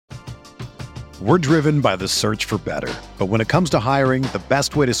We're driven by the search for better. But when it comes to hiring, the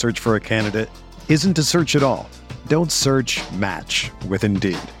best way to search for a candidate isn't to search at all. Don't search, match with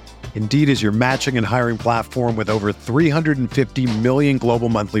Indeed. Indeed is your matching and hiring platform with over 350 million global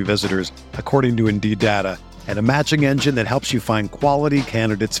monthly visitors, according to Indeed data, and a matching engine that helps you find quality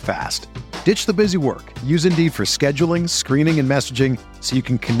candidates fast. Ditch the busy work. Use Indeed for scheduling, screening, and messaging so you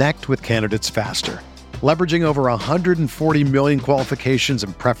can connect with candidates faster. Leveraging over 140 million qualifications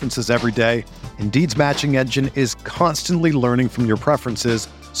and preferences every day, Indeed's matching engine is constantly learning from your preferences,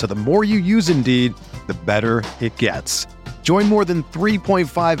 so the more you use Indeed, the better it gets. Join more than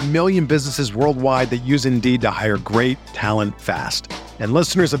 3.5 million businesses worldwide that use Indeed to hire great talent fast. And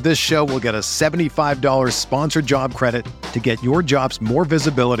listeners of this show will get a $75 sponsored job credit to get your jobs more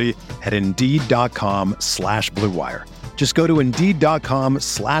visibility at Indeed.com/Blue Wire. Just go to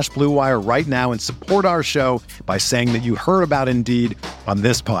Indeed.com/Blue Wire right now and support our show by saying that you heard about Indeed on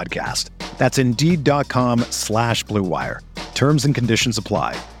this podcast. That's Indeed.com/Blue Wire. Terms and conditions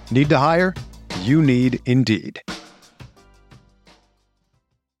apply. Need to hire? You need Indeed.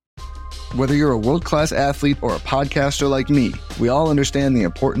 Whether you're a world-class athlete or a podcaster like me, we all understand the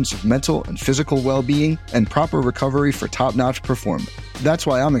importance of mental and physical well-being and proper recovery for top-notch performance. That's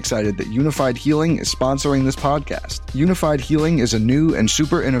why I'm excited that Unified Healing is sponsoring this podcast. Unified Healing is a new and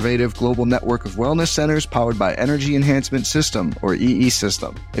super innovative global network of wellness centers powered by Energy Enhancement System, or EE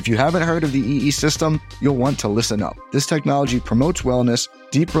System. If you haven't heard of the EE System, you'll want to listen up. This technology promotes wellness,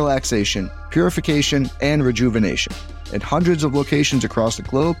 deep relaxation, purification, and rejuvenation. At hundreds of locations across the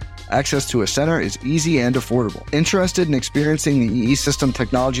globe, access to a center is easy and affordable. Interested in experiencing the EE System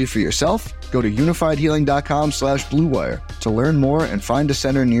technology for yourself? Go to unifiedhealing.com/Blue Wire to learn more and find a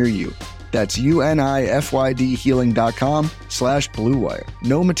center near you. That's UNIFYDhealing.com/Blue Wire.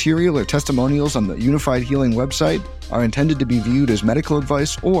 No material or testimonials on the Unified Healing website are intended to be viewed as medical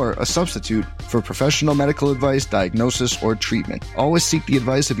advice or a substitute for professional medical advice, diagnosis, or treatment. Always seek the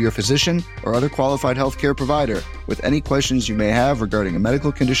advice of your physician or other qualified healthcare provider with any questions you may have regarding a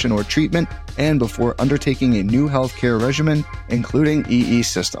medical condition or treatment and before undertaking a new healthcare regimen, including EE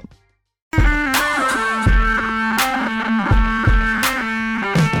System.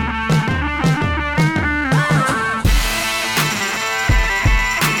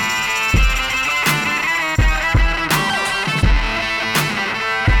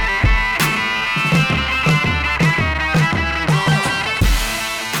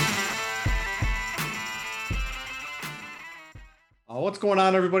 What's going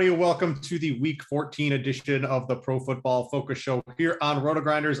on, everybody? Welcome to the Week 14 edition of the Pro Football Focus Show here on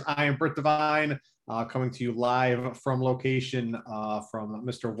Roto-Grinders. I am Britt Devine, coming to you live from location from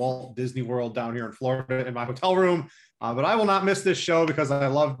Mr. Walt Disney World down here in Florida in my hotel room. But I will not miss this show because I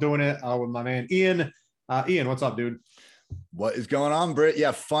love doing it with my man, Ian. Ian, what's up, dude? What is going on, Britt?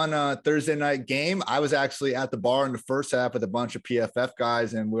 Yeah, fun Thursday night game. I was actually at the bar in the first half with a bunch of PFF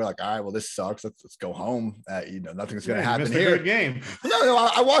guys, and we were like, all right, well, this sucks. Let's go home. Nothing's going to happen here. Good game. No,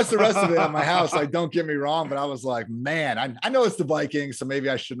 I watched the rest of it at my house. Like, don't get me wrong, but I was like, man, I know it's the Vikings, so maybe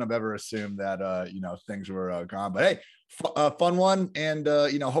I shouldn't have ever assumed that, things were gone. But hey, fun one. And,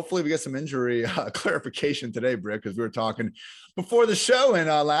 hopefully we get some injury clarification today, Britt, because we were talking before the show. And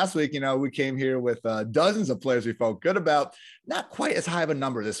last week, we came here with dozens of players we felt good about. Not quite as high of a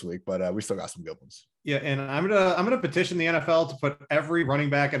number this week, but we still got some good ones. Yeah, and I'm gonna petition the NFL to put every running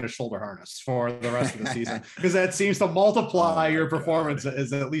back in a shoulder harness for the rest of the season, because that seems to multiply your performance,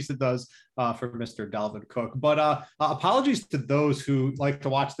 as at least it does for Mr. Dalvin Cook. But apologies to those who like to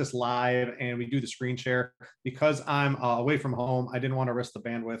watch this live and we do the screen share. Because I'm away from home, I didn't want to risk the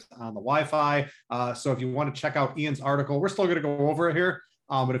bandwidth on the Wi-Fi. So if you want to check out Ian's article, we're still going to go over it here.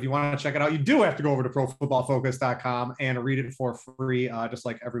 But if you want to check it out, you do have to go over to profootballfocus.com and read it for free, just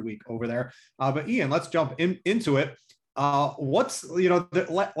like every week over there. But Ian, let's jump into it. Last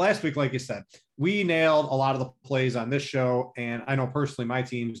week, like you said, we nailed a lot of the plays on this show. And I know personally, my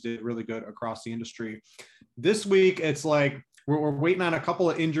teams did really good across the industry. This week, it's like we're waiting on a couple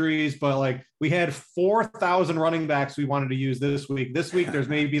of injuries, but like we had 4,000 running backs we wanted to use this week. This week, there's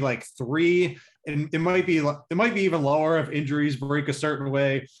maybe like 3. And it might be even lower if injuries break a certain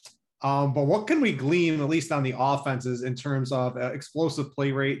way. But what can we glean, at least on the offenses, in terms of explosive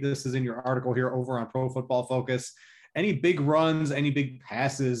play rate? This is in your article here over on Pro Football Focus. Any big runs, any big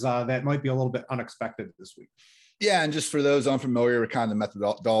passes that might be a little bit unexpected this week? Yeah, and just for those unfamiliar with kind of the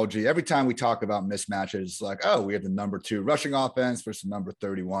methodology, every time we talk about mismatches, like, oh, we have the number 2 rushing offense versus number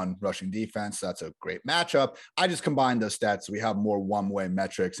 31 rushing defense. That's a great matchup. I just combined those stats. So we have more one-way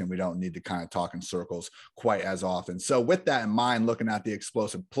metrics, and we don't need to kind of talk in circles quite as often. So with that in mind, looking at the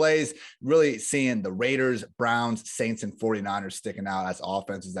explosive plays, really seeing the Raiders, Browns, Saints, and 49ers sticking out as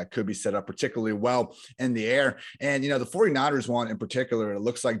offenses that could be set up particularly well in the air. And, the 49ers one in particular, it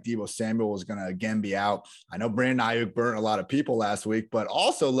looks like Deebo Samuel is going to again be out. I know Brandon Ayuk burnt a lot of people last week, but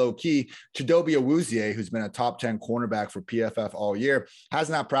also low key, Chidobe Awuzie, who's been a top 10 cornerback for PFF all year, has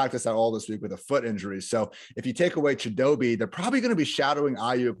not practiced at all this week with a foot injury. So if you take away Chidobe, they're probably going to be shadowing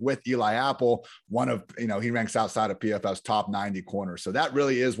Ayuk with Eli Apple, one of, he ranks outside of PFF's top 90 corners. So that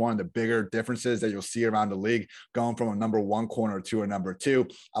really is one of the bigger differences that you'll see around the league, going from a number 1 corner to a number 2.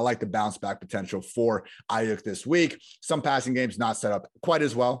 I like the bounce back potential for Ayuk this week. Some passing games not set up quite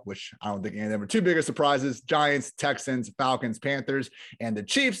as well, which I don't think any of them are too big of surprises. Giants, Texans, Falcons, Panthers, and the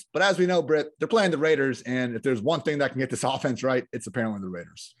Chiefs. But as we know, Britt, they're playing the Raiders. And if there's one thing that can get this offense right, it's apparently the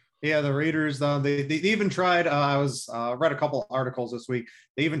Raiders. Yeah, the Raiders, they even tried, I read a couple articles this week.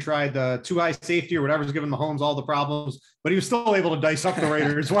 They even tried the 2 high safety or whatever's giving Mahomes all the problems, but he was still able to dice up the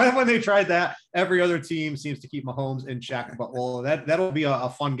Raiders. When they tried that, every other team seems to keep Mahomes in check. But that'll be a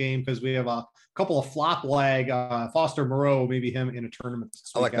fun game because we have a couple of flop lag, Foster Moreau, maybe him in a tournament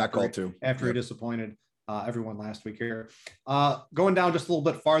this week. I like that call too. After he disappointed everyone last week here. Going down just a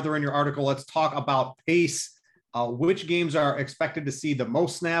little bit farther in your article, let's talk about pace. Which games are expected to see the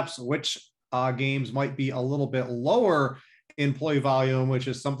most snaps? Which games might be a little bit lower in play volume, which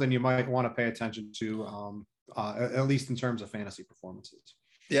is something you might want to pay attention to, at least in terms of fantasy performances.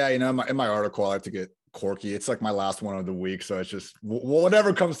 Yeah, in my article, I like to get quirky. It's like my last one of the week. So it's just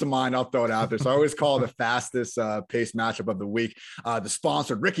whatever comes to mind, I'll throw it out there. So I always call it the fastest pace matchup of the week. The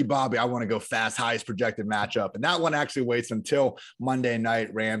sponsored Ricky Bobby, I want to go fast, highest projected matchup. And that one actually waits until Monday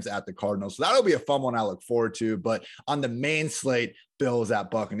night, Rams at the Cardinals. So that'll be a fun one I look forward to. But on the main slate, Bills at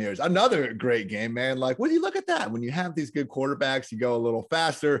Buccaneers, another great game, man. Like, when you look at that, when you have these good quarterbacks, you go a little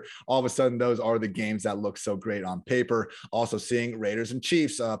faster. All of a sudden, those are the games that look so great on paper. Also seeing Raiders and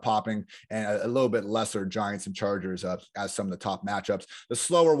Chiefs popping, and a little bit lesser Giants and Chargers as some of the top matchups. The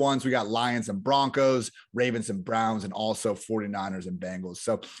slower ones, we got Lions and Broncos, Ravens and Browns, and also 49ers and Bengals.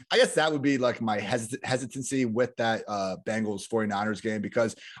 So I guess that would be like my hesitancy with that Bengals 49ers game,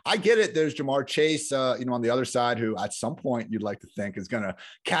 because I get it. There's Jamar Chase, on the other side, who at some point you'd like to think is going to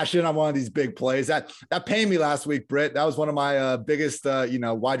cash in on one of these big plays. That paid me last week, Britt. That was one of my biggest,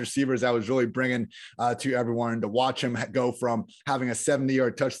 wide receivers I was really bringing to everyone, to watch him go from having a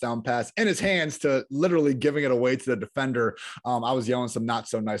 70-yard touchdown pass in his hands to literally giving it away to the defender. I was yelling some not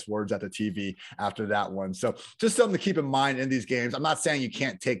so nice words at the TV after that one. So just something to keep in mind in these games. I'm not saying you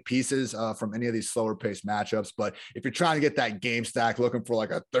can't take pieces from any of these slower paced matchups, but if you're trying to get that game stack, looking for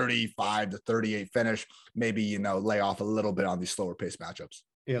like a 35 to 38 finish, maybe, lay off a little bit on these slower paced matchups.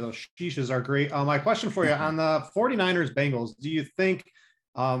 Yeah, those sheeshes are great. My question for you on the 49ers Bengals, do you think,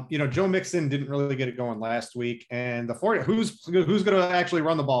 Joe Mixon didn't really get it going last week, and who's going to actually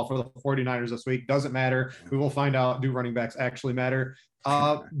run the ball for the 49ers this week? Doesn't matter. We will find out. Do running backs actually matter?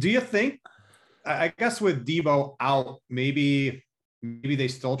 Do you think, I guess with Deebo out, maybe they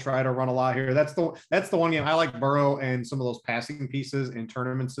still try to run a lot here? That's the one game I like Burrow and some of those passing pieces in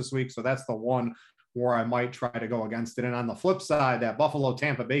tournaments this week. So that's the one where I might try to go against it. And on the flip side, that Buffalo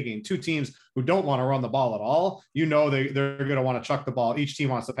Tampa Bay game, 2 teams who don't want to run the ball at all, they're going to want to chuck the ball. Each team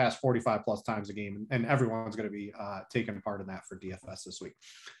wants to pass 45 plus times a game, and everyone's going to be taking part in that for DFS this week.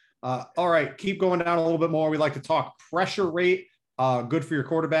 All right, keep going down a little bit more. We like to talk pressure rate. Good for your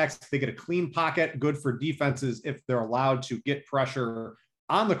quarterbacks. They get a clean pocket. Good for defenses if they're allowed to get pressure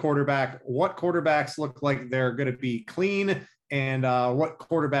on the quarterback. What quarterbacks look like they're going to be clean, and what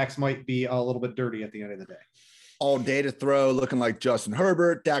quarterbacks might be a little bit dirty at the end of the day? All day to throw, looking like Justin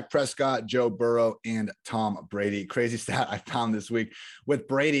Herbert, Dak Prescott, Joe Burrow, and Tom Brady. Crazy stat I found this week with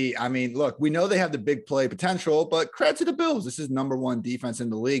Brady. I mean, look, we know they have the big play potential, but credit to the Bills. This is #1 defense in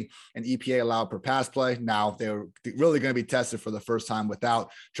the league, and EPA allowed per pass play. Now they're really going to be tested for the first time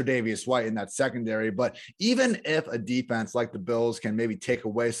without Tre'Davious White in that secondary. But even if a defense like the Bills can maybe take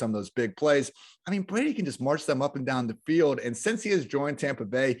away some of those big plays, I mean, Brady can just march them up and down the field. And since he has joined Tampa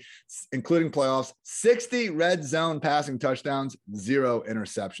Bay, including playoffs, 60 red zone passing touchdowns, 0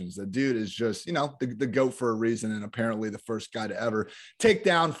 interceptions. The dude is just, you know, the GOAT for a reason, and apparently the first guy to ever take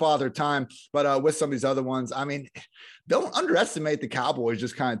down Father Time. But with some of these other ones, I mean, don't underestimate the Cowboys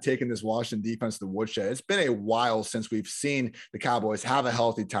just kind of taking this Washington defense to the woodshed. It's been a while since we've seen the Cowboys have a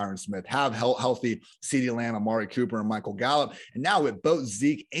healthy Tyron Smith, have healthy CeeDee Lamb, Amari Cooper, and Michael Gallup. And now with both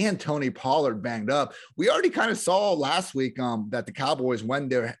Zeke and Tony Pollard banged up, we already kind of saw last week that the Cowboys, when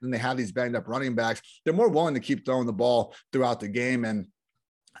they have these banged up running backs, they're more willing to keep throwing the ball throughout the game. And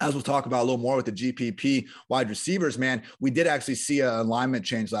as we'll talk about a little more with the GPP wide receivers, man, we did actually see an alignment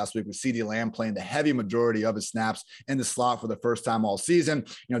change last week with CeeDee Lamb playing the heavy majority of his snaps in the slot for the first time all season.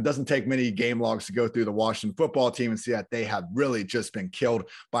 You know, it doesn't take many game logs to go through the Washington football team and see that they have really just been killed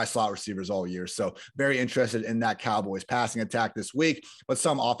by slot receivers all year. So very interested in that Cowboys passing attack this week, but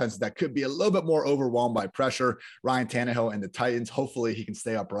some offenses that could be a little bit more overwhelmed by pressure. Ryan Tannehill and the Titans, hopefully he can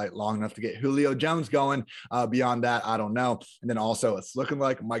stay upright long enough to get Julio Jones going. Beyond that, I don't know. And then also it's looking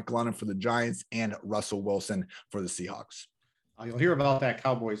like Mike Glennon for the Giants and Russell Wilson for the Seahawks. You'll hear about that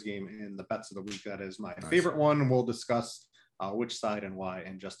Cowboys game in the bets of the week. That is my favorite one. We'll discuss which side and why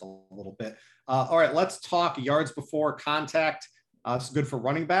in just a little bit. All right, let's talk yards before contact. It's good for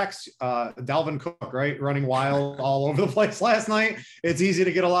running backs. Dalvin Cook, right? Running wild all over the place last night. It's easy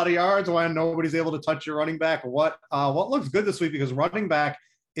to get a lot of yards when nobody's able to touch your running back. What looks good this week, because running back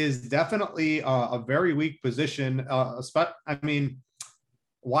is definitely a very weak position.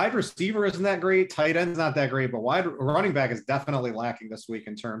 Wide receiver isn't that great. Tight end's not that great, but running back is definitely lacking this week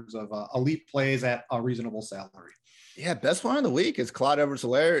in terms of elite plays at a reasonable salary. Yeah, best one of the week is Clyde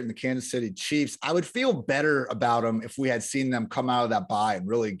Edwards-Helaire and the Kansas City Chiefs. I would feel better about them if we had seen them come out of that bye and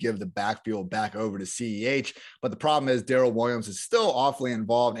really give the backfield back over to CEH. But the problem is Darrell Williams is still awfully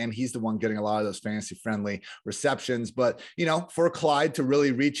involved, and he's the one getting a lot of those fantasy-friendly receptions. But, you know, for Clyde to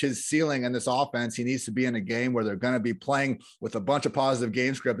really reach his ceiling in this offense, he needs to be in a game where they're going to be playing with a bunch of positive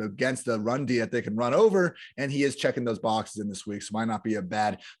game script against the run D that they can run over, and he is checking those boxes in this week, so might not be a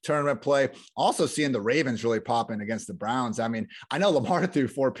bad tournament play. Also seeing the Ravens really pop in against the Browns. I mean, I know Lamar threw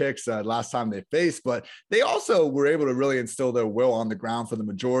 4 picks last time they faced, but they also were able to really instill their will on the ground for the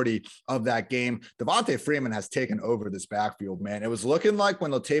majority of that game. Devontae Freeman has taken over this backfield, man. It was looking like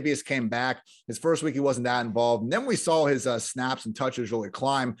when Latavius came back, his first week, he wasn't that involved. And then we saw his snaps and touches really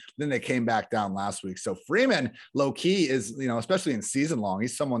climb. Then they came back down last week. So Freeman, low key, is, you know, especially in season long,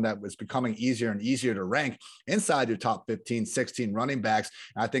 he's someone that was becoming easier and easier to rank inside your top 15, 16 running backs.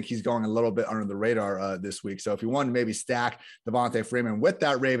 And I think he's going a little bit under the radar this week. So if you want to maybe stack Devontae Freeman with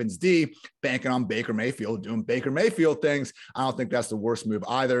that Ravens D, banking on Baker Mayfield, doing Baker Mayfield things, I don't think that's the worst move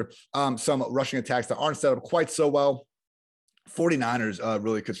either. Some rushing attacks that aren't set up quite so well. 49ers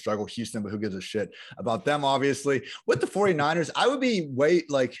really could struggle. Houston, but who gives a shit about them, obviously. With the 49ers, I would be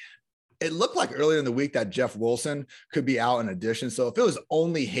it looked like earlier in the week that Jeff Wilson could be out in addition. So if it was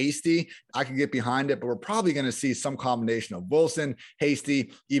only Hasty, I could get behind it, but we're probably going to see some combination of Wilson,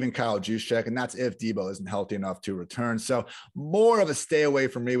 Hasty, even Kyle Juszczyk, and that's if Debo isn't healthy enough to return. So more of a stay away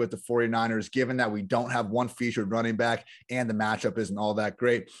from me with the 49ers, given that we don't have one featured running back and the matchup isn't all that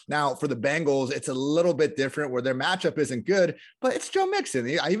great. Now, for the Bengals, it's a little bit different where their matchup isn't good, but it's Joe Mixon.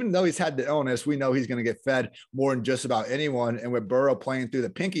 Even though he's had the illness, we know he's going to get fed more than just about anyone. And with Burrow playing through the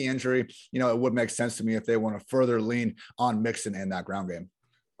pinky injury, you know, it would make sense to me if they want to further lean on Mixon in that ground game.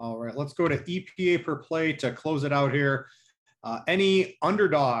 All right, let's go to EPA per play to close it out here. Any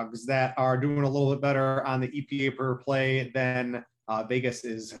underdogs that are doing a little bit better on the EPA per play than Vegas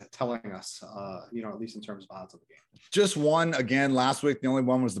is telling us, at least in terms of odds of the game? Just one. Again, last week, the only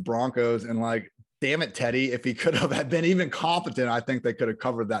one was the Broncos, and damn it, Teddy, if he could have been even competent, I think they could have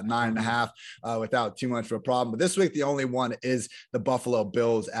covered that 9.5 without too much of a problem. But this week, the only one is the Buffalo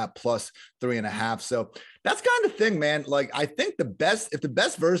Bills at plus 3.5. So that's kind of the thing, man. I think if the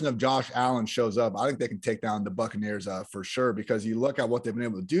best version of Josh Allen shows up, I think they can take down the Buccaneers for sure, because you look at what they've been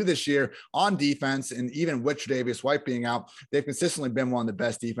able to do this year on defense, and even with Tre'Davious White being out, they've consistently been one of the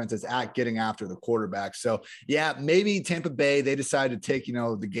best defenses at getting after the quarterback. So yeah, maybe Tampa Bay, they decided to take,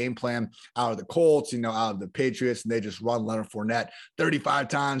 the game plan out of the Colts, out of the Patriots, and they just run Leonard Fournette 35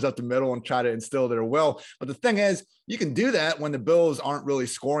 times up the middle and try to instill their will. But the thing is, you can do that when the Bills aren't really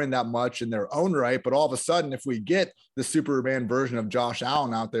scoring that much in their own right. But all of a sudden, if we get the Superman version of Josh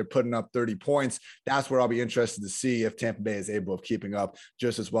Allen out there putting up 30 points, that's where I'll be interested to see if Tampa Bay is able of keeping up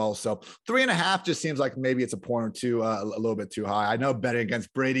just as well. So 3.5 just seems like maybe it's a point or two, a little bit too high. I know betting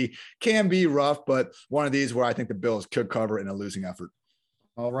against Brady can be rough, but one of these where I think the Bills could cover in a losing effort.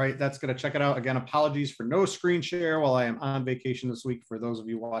 All right, that's going to check it out. Again, apologies for no screen share while I am on vacation this week. For those of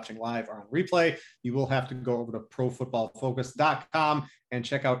you watching live or on replay, you will have to go over to profootballfocus.com and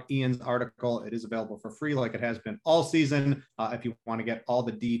check out Ian's article. It is available for free like it has been all season if you want to get all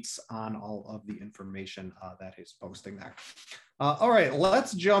the deets on all of the information that he's posting there. All right,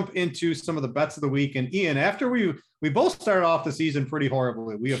 let's jump into some of the bets of the week. And Ian, after we both started off the season pretty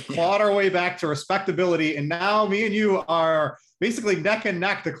horribly, we have clawed our way back to respectability, and now me and you are basically neck and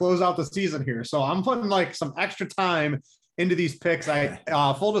neck to close out the season here. So I'm putting like some extra time into these picks.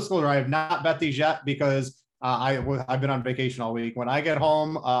 Full disclosure, I have not bet these yet because I've been on vacation all week. When I get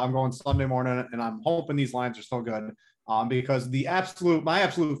home, I'm going Sunday morning, and I'm hoping these lines are still good. Because my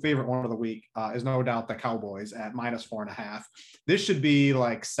absolute favorite one of the week is no doubt the Cowboys at -4.5. This should be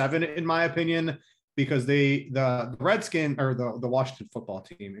like 7 in my opinion, because the Redskins, or the Washington football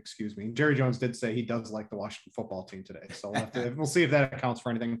team, excuse me. Jerry Jones did say he does like the Washington football team today. So we'll see if that accounts for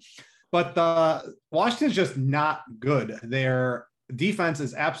anything. But Washington's just not good. Their defense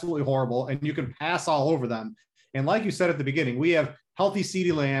is absolutely horrible, and you can pass all over them. And like you said at the beginning, we have healthy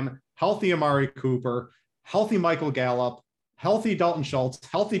CeeDee Lamb, healthy Amari Cooper, healthy Michael Gallup, healthy Dalton Schultz,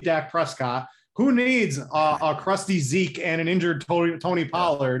 healthy Dak Prescott. Who needs a crusty Zeke and an injured Tony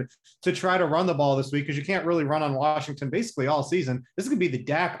Pollard to try to run the ball this week? Because you can't really run on Washington basically all season. This is going to be the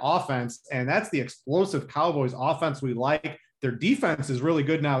Dak offense, and that's the explosive Cowboys offense we like. Their defense is really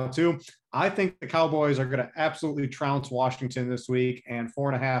good now too. I think the Cowboys are going to absolutely trounce Washington this week, and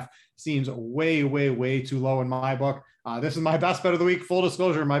 4.5 seems way, way, way too low in my book. This is my best bet of the week. Full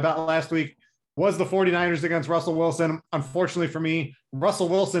disclosure, my bet last week was the 49ers against Russell Wilson. Unfortunately for me, Russell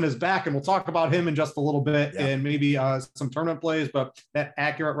Wilson is back, and we'll talk about him in just a little bit and maybe some tournament plays, but that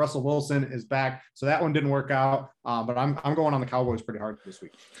accurate Russell Wilson is back. So that one didn't work out, but I'm going on the Cowboys pretty hard this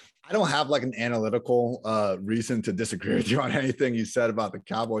week. I don't have like an analytical reason to disagree with you on anything you said about the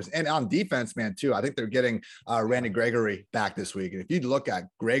Cowboys. And on defense, man, too. I think they're getting Randy Gregory back this week. And if you look at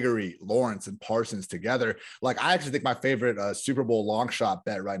Gregory, Lawrence, and Parsons together, like I actually think my favorite Super Bowl long shot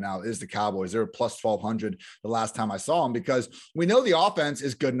bet right now is the Cowboys. They're plus 1,200 the last time I saw them, because we know the offense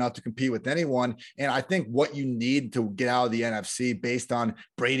is good enough to compete with anyone. And I think what you need to get out of the NFC based on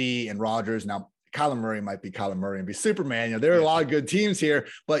Brady and Rodgers. Now, Kyler Murray might be Kyler Murray and be Superman. You know, there are a lot of good teams here,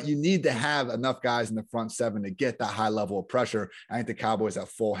 but you need to have enough guys in the front seven to get that high level of pressure. I think the Cowboys at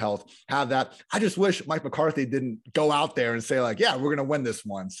full health have that. I just wish Mike McCarthy didn't go out there and say like, yeah, we're going to win this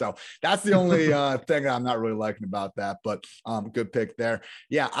one. So that's the only thing I'm not really liking about that, but good pick there.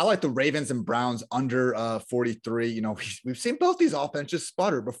 Yeah. I like the Ravens and Browns under 43. You know, we've seen both these offenses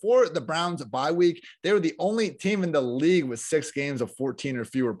sputter. Before the Browns bye week, they were the only team in the league with 6 games of 14 or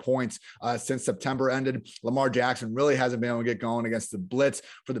fewer points since September ended. Lamar Jackson really hasn't been able to get going against the blitz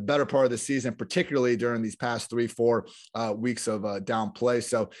for the better part of the season, particularly during these past 3-4 weeks of down play.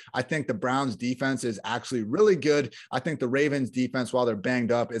 So I think the Browns defense is actually really good. I think the Ravens defense, while they're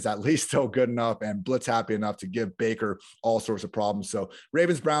banged up, is at least still good enough and blitz happy enough to give Baker all sorts of problems. So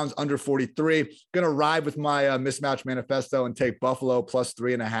Ravens, Browns under 43. Going to ride with my mismatch manifesto and take Buffalo plus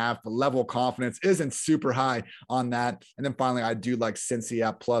 3.5. The level of confidence isn't super high on that. And then finally, I do like Cincy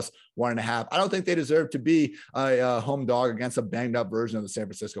at plus 1.5. I don't think they deserve to be a home dog against a banged up version of the San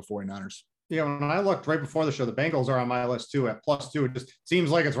Francisco 49ers. Yeah, when I looked right before the show, the Bengals are on my list too at +2. It just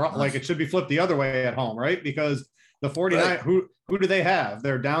seems like it's like it should be flipped the other way at home, right? Because the 49, right. Who do they have?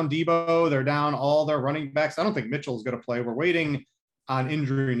 They're down Debo, they're down all their running backs. I don't think Mitchell's going to play. We're waiting on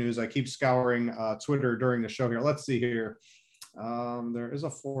injury news. I keep scouring Twitter during the show here. Let's see here. There is a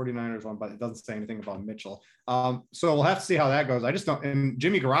 49ers one, but it doesn't say anything about Mitchell. So we'll have to see how that goes. I just don't, and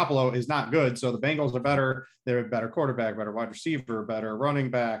Jimmy Garoppolo is not good. So the Bengals are better. They're a better quarterback, better wide receiver, better running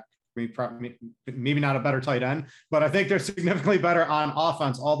back, maybe not a better tight end, but I think they're significantly better on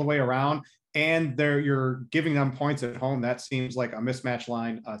offense all the way around. And you're giving them points at home. That seems like a mismatch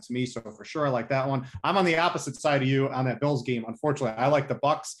line to me. So for sure, I like that one. I'm on the opposite side of you on that Bills game. Unfortunately, I like the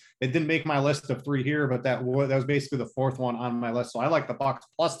Bucks. It didn't make my list of 3 here, but that was basically the 4th one on my list. So I like the Bucks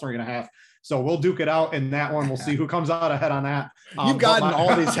plus 3.5. So we'll duke it out in that one. We'll see who comes out ahead on that. You've gotten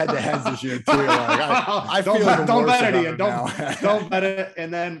all these head-to-heads this year too. I feel don't bet it, Ian. Don't bet it.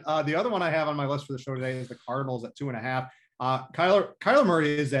 And then the other one I have on my list for the show today is the Cardinals at 2.5. Kyler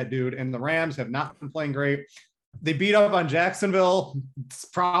Murray is that dude, and the Rams have not been playing great. They beat up on Jacksonville.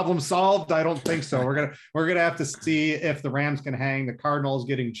 Problem solved? I don't think so. We're gonna have to see if the Rams can hang. The Cardinals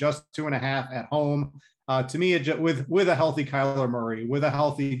getting just 2.5 at home. To me, with a healthy Kyler Murray, with a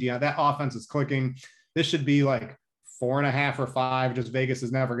healthy that offense is clicking. This should be like 4.5 or 5. Just Vegas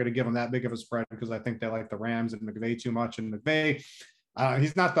is never going to give them that big of a spread because I think they like the Rams and McVay too much. And McVay,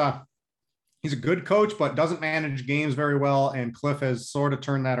 he's not the he's a good coach, but doesn't manage games very well. And Cliff has sort of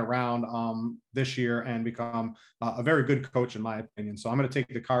turned that around this year and become a very good coach, in my opinion. So I'm going to take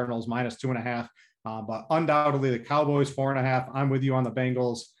the Cardinals -2.5, but undoubtedly the Cowboys 4.5. I'm with you on the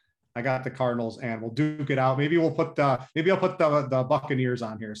Bengals. I got the Cardinals, and we'll duke it out. Maybe I'll put the Buccaneers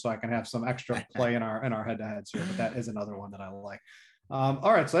on here so I can have some extra play in our head-to-heads here. But that is another one that I like.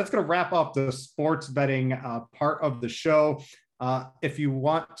 All right, so that's going to wrap up the sports betting part of the show. If you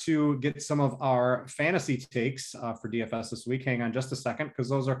want to get some of our fantasy takes for DFS this week, hang on just a second, because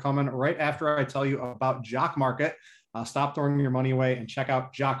those are coming right after I tell you about Jock Market. Stop throwing your money away and check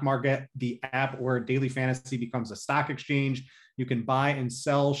out Jock Market, the app where daily fantasy becomes a stock exchange. You can buy and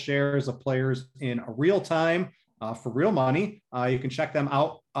sell shares of players in real time for real money. You can check them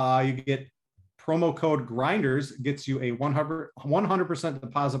out. You get promo code Grinders, gets you a 100%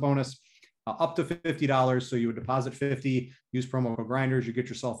 deposit bonus up to $50. So you would deposit $50, use promo code Grinders, you get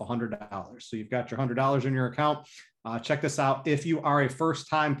yourself $100. So you've got your $100 in your account. Check this out. If you are a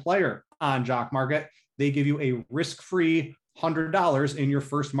first-time player on Jock Market, they give you a risk-free $100 in your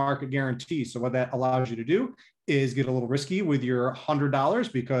first market guarantee. So what that allows you to do is get a little risky with your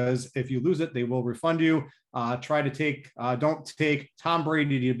 $100, because if you lose it, they will refund you. Don't take Tom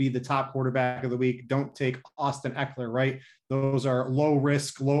Brady to be the top quarterback of the week. Don't take Austin Eckler, right? Those are low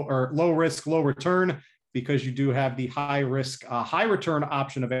risk, low return, because you do have the high risk, high return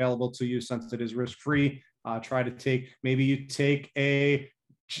option available to you since it is risk free. Maybe you take a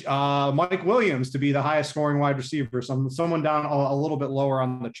Mike Williams to be the highest scoring wide receiver, someone down a little bit lower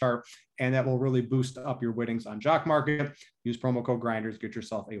on the chart, and that will really boost up your winnings on Jock Market. Use promo code Grinders, get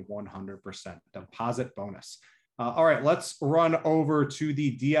yourself a 100% deposit bonus. All right, let's run over to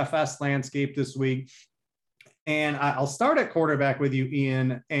the DFS landscape this week. And I'll start at quarterback with you,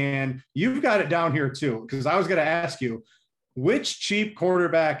 Ian, and you've got it down here too, because I was going to ask you, which cheap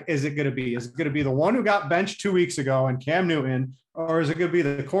quarterback is it going to be? Is it going to be the one who got benched 2 weeks ago and Cam Newton, or is it going to be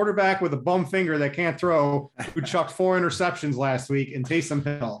the quarterback with a bum finger that can't throw, who chucked 4 interceptions last week, and Taysom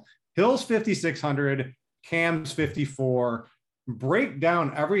Hill? Hill's 5,600, Cam's 54. Break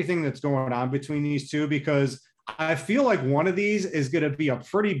down everything that's going on between these two, because I feel like one of these is going to be a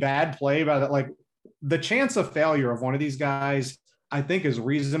pretty bad play. By that, like, the chance of failure of one of these guys, I think, is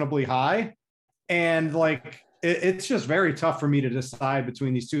reasonably high. And like, it's just very tough for me to decide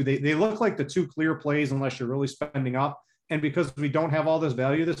between these two. They look like the two clear plays unless you're really spending up. And because we don't have all this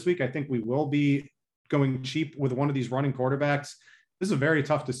value this week, I think we will be going cheap with one of these running quarterbacks. This is a very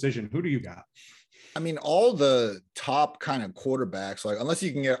tough decision. Who do you got? I mean, all the top kind of quarterbacks, like, unless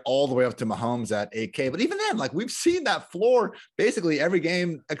you can get all the way up to Mahomes at 8K, but even then, like, we've seen that floor basically every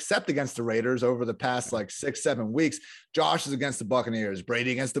game except against the Raiders over the past like 6-7 weeks. Josh is against the Buccaneers,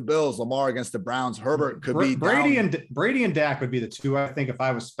 Brady against the Bills, Lamar against the Browns, Herbert could be Brady and Dak would be the two I think if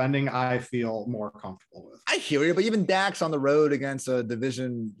I was spending, I feel more comfortable with. I hear you, but even Dak's on the road against a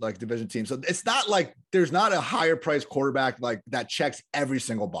division team. So it's not like there's not a higher priced quarterback like that checks every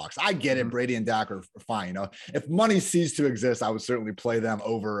single box. I get it. Brady and Dak are fine. You know, if money ceased to exist, I would certainly play them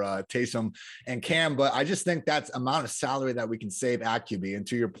over Taysom and Cam, but I just think that's amount of salary that we can save at QB. And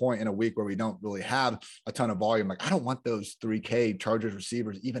to your point, in a week where we don't really have a ton of volume, like, I don't want those 3K Chargers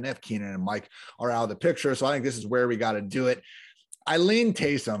receivers, even if Keenan and Mike are out of the picture. So I think this is where we got to do it. I lean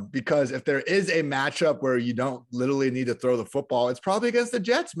Taysom because if there is a matchup where you don't literally need to throw the football, it's probably against the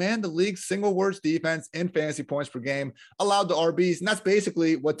Jets, man. The league's single worst defense in fantasy points per game, allowed to RBs. And that's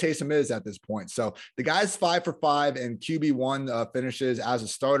basically what Taysom is at this point. So the guy's 5 for 5 and QB1 finishes as a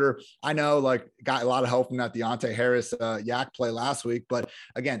starter. I know, like, got a lot of help from that Deontay Harris yak play last week. But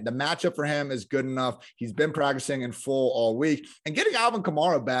again, the matchup for him is good enough. He's been practicing in full all week. And getting Alvin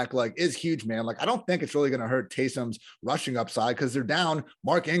Kamara back, like, is huge, man. Like, I don't think it's really going to hurt Taysom's rushing upside because they're down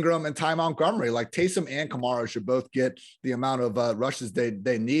Mark Ingram and Ty Montgomery. Like, Taysom and Kamara should both get the amount of rushes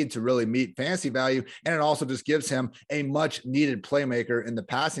they need to really meet fantasy value. And it also just gives him a much needed playmaker in the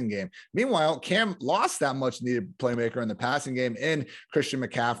passing game. Meanwhile, Cam lost that much needed playmaker in the passing game in Christian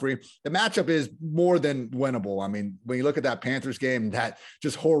McCaffrey. The matchup is more than winnable. I mean, when you look at that Panthers game, that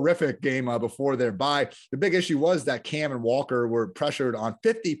just horrific game before their bye, the big issue was that Cam and Walker were pressured on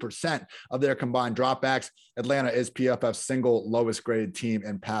 50% of their combined dropbacks. Atlanta is PFF's single lowest graded team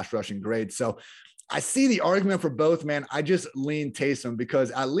in pass rushing grade. So I see the argument for both, man. I just lean Taysom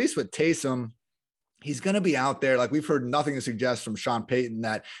because at least with Taysom, he's going to be out there. Like we've heard nothing to suggest from Sean Payton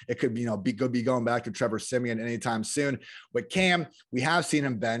that it could, be going back to Trevor Siemian anytime soon. With Cam, we have seen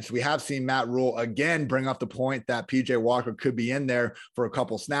him benched. We have seen Matt Rule again bring up the point that PJ Walker could be in there for a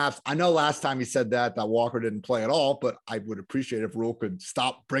couple snaps. I know last time he said that Walker didn't play at all, but I would appreciate if Rule could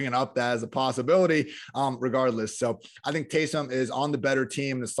stop bringing up that as a possibility regardless. So I think Taysom is on the better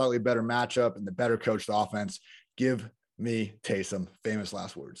team, the slightly better matchup, and the better coached offense. Give me Taysom. Famous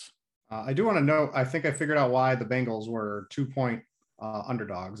last words. I do want to know, I think I figured out why the Bengals were 2-point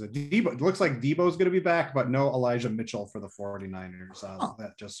underdogs. Debo, it looks like Debo's going to be back, but no Elijah Mitchell for the 49ers.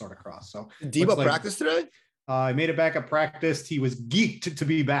 That just sort of crossed. So Debo practiced today? I made it back at practice. He was geeked to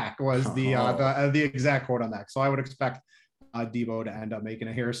be back was the exact quote on that. So I would expect Debo to end up making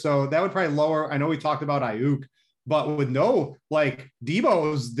it here. So that would probably lower. I know we talked about Ayuk, but with no, like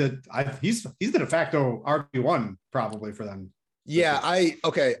Debo's he's the de facto RB1 probably for them. Yeah,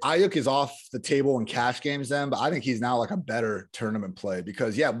 Ayuk is off the table in cash games then, but I think he's now like a better tournament play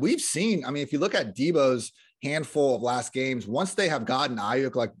because we've seen, if you look at Debo's handful of last games, once they have gotten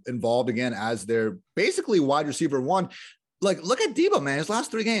Ayuk like involved again as their basically wide receiver one, like look at Debo, man, his last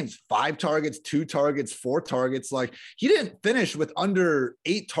 3 games, 5 targets, 2 targets, 4 targets. Like he didn't finish with under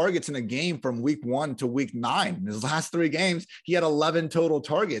 8 targets in a game from week 1 to week 9. In his last 3 games, he had 11 total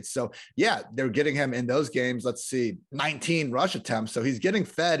targets. So they're getting him in those games. Let's see, 19 rush attempts. So he's getting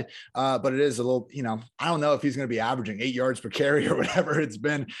fed, but it is a little, I don't know if he's going to be averaging 8 yards per carry or whatever it's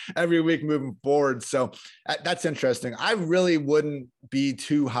been every week moving forward. So that's interesting. I really wouldn't be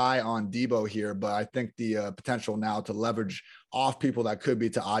too high on Debo here, but I think the potential now to leverage off people that could be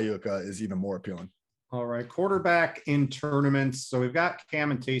to Ayuk is even more appealing. All right, quarterback in tournaments. So we've got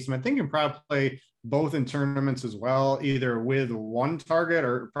Cam and Taysom. I think you can probably play both in tournaments as well, either with one target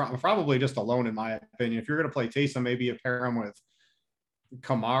or probably just alone, in my opinion. If you're going to play Taysom, maybe you pair him with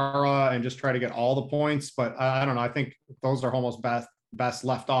Kamara and just try to get all the points. But I don't know. I think those are almost best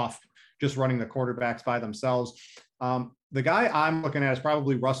left off just running the quarterbacks by themselves. The guy I'm looking at is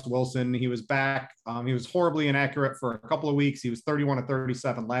probably Russ Wilson. He was back. He was horribly inaccurate for a couple of weeks. He was 31 of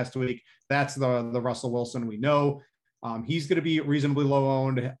 37 last week. That's the Russell Wilson we know. He's going to be reasonably low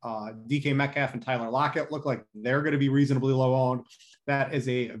owned. DK Metcalf and Tyler Lockett look like they're going to be reasonably low owned. That is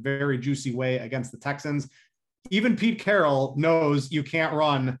a very juicy way against the Texans. Even Pete Carroll knows you can't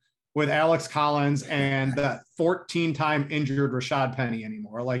run with Alex Collins and that 14-time injured Rashad Penny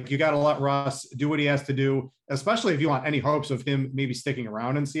anymore. Like you got to let Russ do what he has to do, especially if you want any hopes of him maybe sticking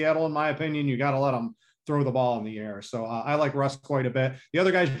around in Seattle. In my opinion, you got to let him throw the ball in the air. So I like Russ quite a bit. The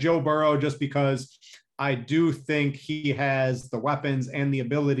other guy's Joe Burrow, just because I do think he has the weapons and the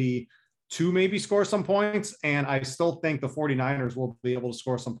ability to maybe score some points. And I still think the 49ers will be able to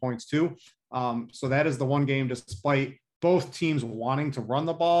score some points too. So that is the one game, despite both teams wanting to run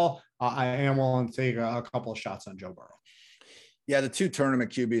the ball, I am willing to take a couple of shots on Joe Burrow. Yeah, the 2 tournament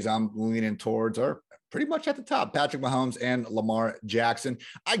QBs I'm leaning towards are pretty much at the top, Patrick Mahomes and Lamar Jackson.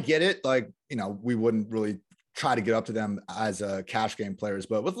 I get it. Like, we wouldn't really try to get up to them as cash game players.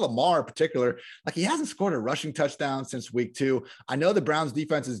 But with Lamar in particular, like he hasn't scored a rushing touchdown since week 2. I know the Browns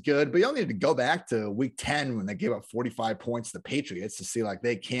defense is good, but you only need to go back to week 10 when they gave up 45 points to the Patriots to see like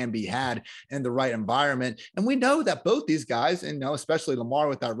they can be had in the right environment. And we know that both these guys, and especially Lamar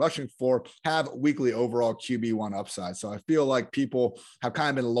with that rushing floor, have weekly overall QB1 upside. So I feel like people have kind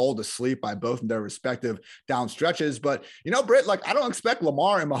of been lulled to sleep by both of their respective down stretches. But, Britt, like I don't expect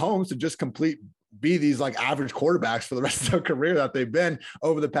Lamar and Mahomes to just be these like average quarterbacks for the rest of their career that they've been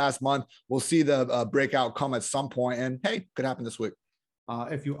over the past month. We'll see the breakout come at some point, and hey, could happen this week.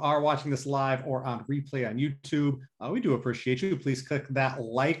 If you are watching this live or on replay on YouTube, we do appreciate you. Please click that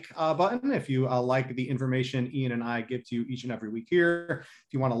like button if you like the information Ian and I give to you each and every week here.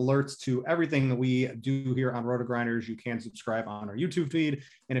 If you want alerts to everything that we do here on RotoGrinders, you can subscribe on our YouTube feed.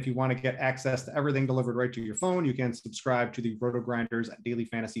 And if you want to get access to everything delivered right to your phone, you can subscribe to the RotoGrinders Daily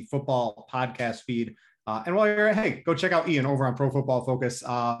Fantasy Football podcast feed. And while you're hey, go check out Ian over on Pro Football Focus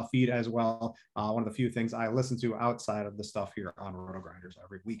feed as well. One of the few things I listen to outside of the stuff here on RotoGrinders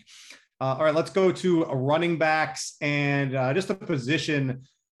every week. All right, let's go to running backs and just a position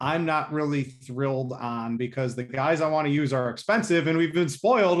I'm not really thrilled on because the guys I want to use are expensive and we've been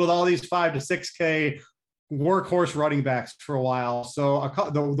spoiled with all these 5 to 6K workhorse running backs for a while. So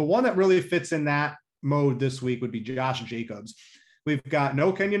the one that really fits in that mode this week would be Josh Jacobs. We've got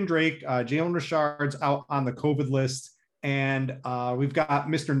no Kenyon Drake, Jalen Richard's out on the COVID list, and we've got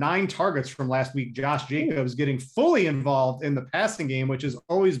Mr. 9 targets from last week, Josh Jacobs, getting fully involved in the passing game, which has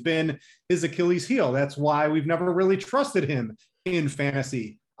always been his Achilles heel. That's why we've never really trusted him in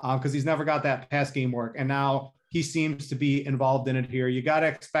fantasy because he's never got that pass game work, and now he seems to be involved in it here. You got to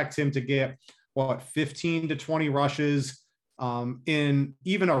expect him to get 15 to 20 rushes in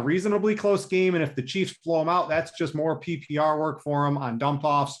even a reasonably close game. And if the Chiefs blow him out, that's just more PPR work for him on dump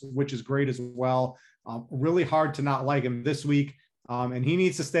offs, which is great as well. Really hard to not like him this week. And he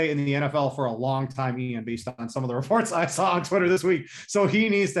needs to stay in the NFL for a long time, Ian, based on some of the reports I saw on Twitter this week. So he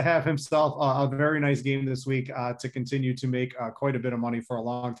needs to have himself a very nice game this week to continue to make quite a bit of money for a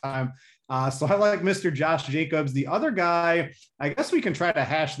long time. So I like Mr. Josh Jacobs. The other guy, I guess we can try to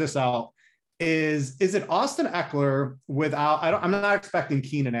hash this out. Is it Austin Ekeler without, I'm not expecting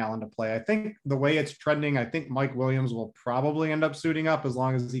Keenan Allen to play. I think the way it's trending, I think Mike Williams will probably end up suiting up as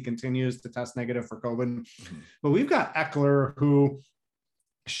long as he continues to test negative for COVID. But we've got Ekeler who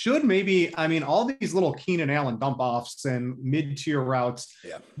should maybe, I mean, all these little Keenan Allen dump offs and mid-tier routes,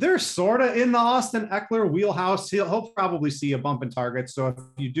 they're sort of in the Austin Ekeler wheelhouse. He'll probably see a bump in targets. So if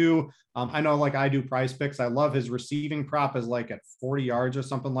you do, I know like I do Prize Picks, I love his receiving prop is like at 40 yards or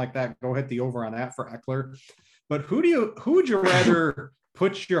something like that. Go hit the over on that for Ekeler. But who would you rather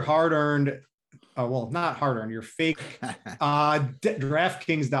put your hard-earned, well, not hard-earned, your fake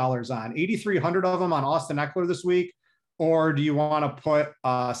DraftKings dollars on? 8,300 of them on Austin Ekeler this week. Or do you want to put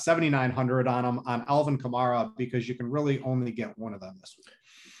 7,900 on them on Alvin Kamara because you can really only get one of them this week?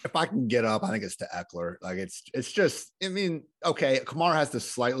 If I can get up, I think it's to Ekeler. Like it's just, I mean, okay, Kamara has the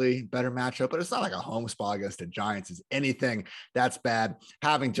slightly better matchup, but it's not like a home spot against the Giants is anything that's bad.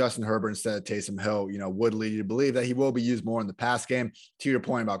 Having Justin Herbert instead of Taysom Hill, would lead you to believe that he will be used more in the pass game. To your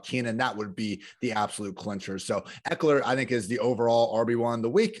point about Keenan, that would be the absolute clincher. So Ekeler, I think, is the overall RB1 of the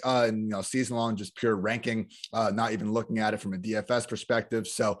week, and season long, just pure ranking, not even looking at it from a DFS perspective.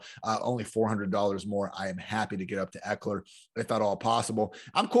 So only $400 more. I am happy to get up to Ekeler if at all possible.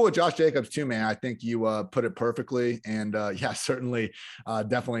 I'm cool with Josh Jacobs too, man. I think you put it perfectly, and certainly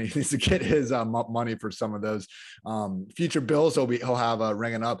definitely needs to get his money for some of those future bills he'll have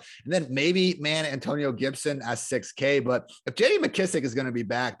ringing up. And then maybe, man, Antonio Gibson at 6K. But if JD McKissic is going to be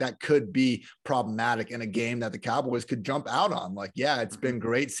back, that could be problematic in a game that the Cowboys could jump out on. Like, it's been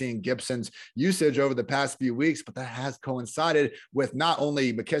great seeing Gibson's usage over the past few weeks, but that has coincided with not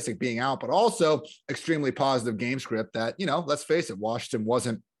only McKissic being out, but also extremely positive game script that, let's face it, Washington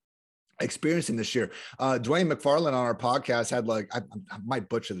wasn't experiencing this year. Dwayne McFarland on our podcast had I might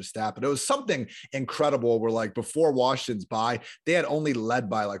butcher the stat, but it was something incredible where before Washington's bye, they had only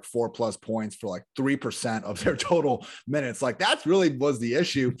led by 4+ points for 3% of their total minutes. That's really was the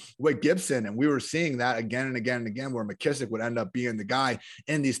issue with Gibson. And we were seeing that again and again and again, where McKissic would end up being the guy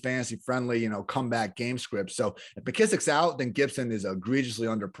in these fantasy friendly, comeback game scripts. So if McKissic's out, then Gibson is egregiously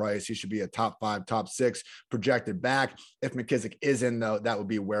underpriced. He should be a top 5, top 6 projected back. If McKissic is in though, that would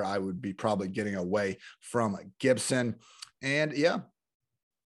be where I would be probably getting away from Gibson. And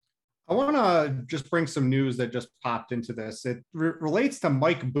I want to just bring some news that just popped into this. It relates to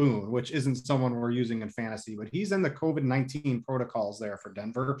Mike Boone, which isn't someone we're using in fantasy, but he's in the COVID-19 protocols there for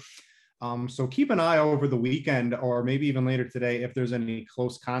Denver. So keep an eye over the weekend or maybe even later today if there's any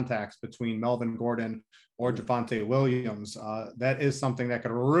close contacts between Melvin Gordon or Javonte Williams. That is something that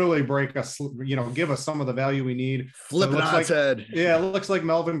could really break us, give us some of the value we need. Flip it on its head. Yeah, it looks like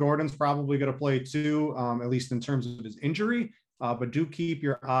Melvin Gordon's probably going to play too, at least in terms of his injury. But do keep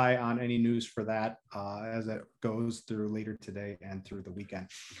your eye on any news for that as it goes through later today and through the weekend.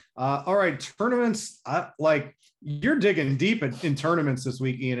 All right, tournaments. You're digging deep in tournaments this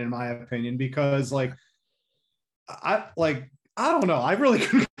week, Ian, in my opinion, because I don't know. I really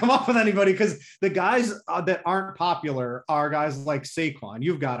couldn't come up with anybody because the guys that aren't popular are guys like Saquon.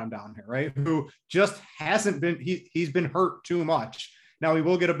 You've got him down here, right? Who just hasn't been, he's been hurt too much. Now he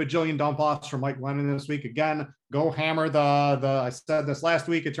will get a bajillion dump offs from Mike Lennon this week. Again, go hammer the I said this last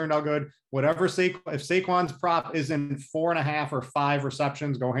week. It turned out good. Whatever if Saquon's prop is in 4.5 or 5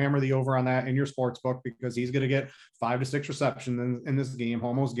 receptions, go hammer the over on that in your sports book because he's going to get 5 to 6 receptions in this game,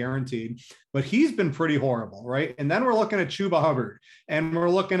 almost guaranteed. But he's been pretty horrible, right? And then we're looking at Chuba Hubbard and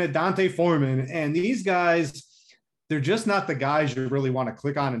we're looking at Dante Foreman, and these guys, they're just not the guys you really want to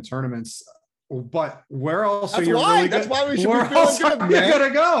click on in tournaments. But where else are you really That's why we should where be else feeling are good, you man.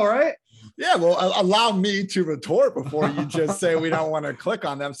 gonna go, right? Yeah, well, allow me to retort before you just say we don't want to click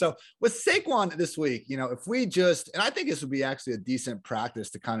on them. So with Saquon this week, if we just, and I think this would be actually a decent practice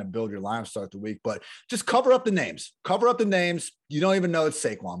to kind of build your lineup start the week, but just cover up the names. You don't even know it's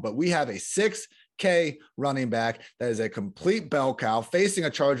Saquon, but we have a 6 6K running back that is a complete bell cow facing a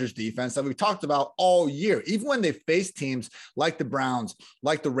Chargers defense that we've talked about all year. Even when they face teams like the Browns,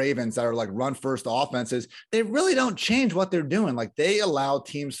 like the Ravens that are like run first offenses, they really don't change what they're doing. Like they allow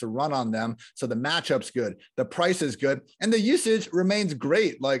teams to run on them. So the matchup's good, the price is good, and the usage remains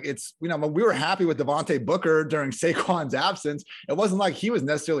great. Like it's, you know, we were happy with Devontae Booker during Saquon's absence. It wasn't like he was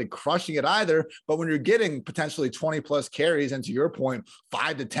necessarily crushing it either, but when you're getting potentially 20 plus carries, and to your point,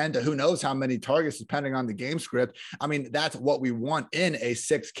 5 to 10 to who knows how many targets depending on the game script, I mean, that's what we want in a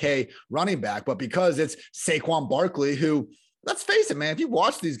 6K running back. But because it's Saquon Barkley, who, let's face it, man, if you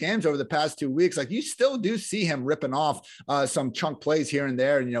watch these games over the past 2 weeks, like you still do see him ripping off some chunk plays here and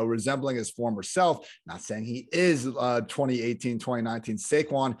there, you know, resembling his former self. Not saying he is 2018, 2019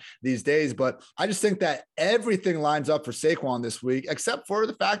 Saquon these days, but I just think that everything lines up for Saquon this week, except for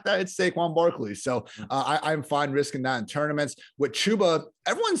the fact that it's Saquon Barkley. So I'm fine risking that in tournaments. With Chuba,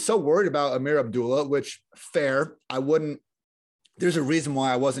 everyone's so worried about Amir Abdullah, which fair. There's a reason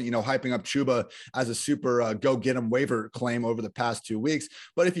why I wasn't, you know, hyping up Chuba as a super go get him waiver claim over the past 2 weeks.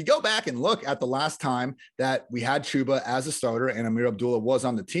 But if you go back and look at the last time that we had Chuba as a starter and Amir Abdullah was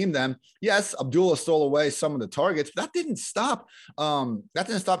on the team, then yes, Abdullah stole away some of the targets, but that didn't stop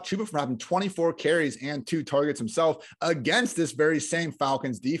Chuba from having 24 carries and 2 targets himself against this very same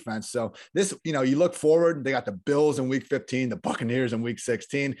Falcons defense. So this, you know, you look forward, they got the Bills in week 15, the Buccaneers in week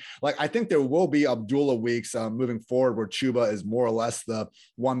 16. Like I think there will be Abdullah weeks moving forward where Chuba is more or less the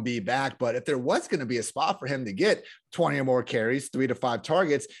 1B back. But if there was going to be a spot for him to get 20 or more carries, 3 to 5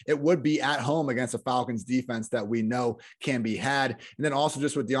 targets, it would be at home against a Falcons defense that we know can be had. And then also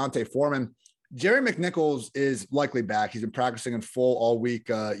just with D'Onta Foreman, Jerry McNichols is likely back. He's been practicing in full all week,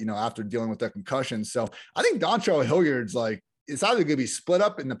 you know, after dealing with that concussion. So I think Dontrell Hilliard's like, it's either going to be split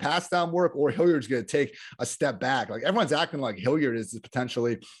up in the pass down work or Hilliard's going to take a step back. Like everyone's acting like Hilliard is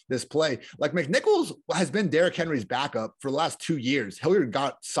potentially this play. Like McNichols has been Derrick Henry's backup for the last 2 years. Hilliard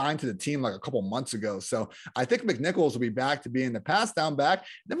got signed to the team like a couple months ago. So I think McNichols will be back to being the pass down back.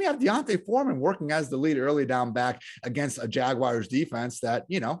 Then we have D'Onta Foreman working as the lead early down back against a Jaguars defense that,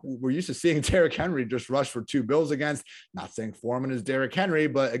 you know, we're used to seeing Derrick Henry just rush for 2 bills against. Not saying Foreman is Derrick Henry,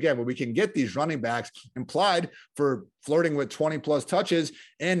 but again, when we can get these running backs implied for flirting with 20 plus touches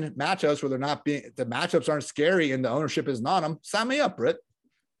in matchups where the matchups aren't scary and the ownership is not them, sign me up, Britt.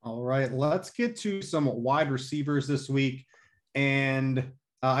 All right, let's get to some wide receivers this week. And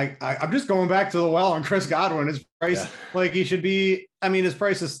I'm just going back to the well on Chris Godwin. His price, like he should be, I mean, his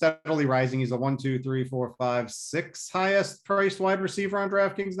price is steadily rising. He's a 1, 2, 3, 4, 5, 6 highest priced wide receiver on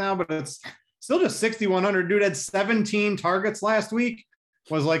DraftKings now, but it's still just 6,100. Dude had 17 targets last week,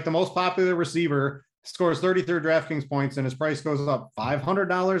 was like the most popular receiver. Scores 33 DraftKings points, and his price goes up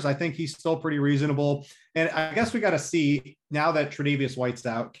 $500. I think he's still pretty reasonable. And I guess we got to see now that Tre'Davious White's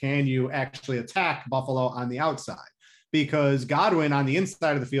out, can you actually attack Buffalo on the outside? Because Godwin on the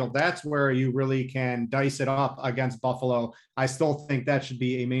inside of the field, that's where you really can dice it up against Buffalo. I still think that should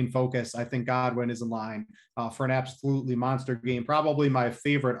be a main focus. I think Godwin is in line for an absolutely monster game. Probably my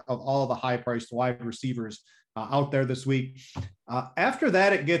favorite of all the high-priced wide receivers out there this week. After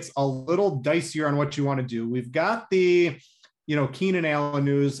that, it gets a little dicier on what you want to do. We've got the, you know, Keenan Allen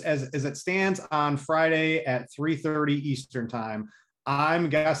news as it stands on Friday at 3:30 Eastern time. I'm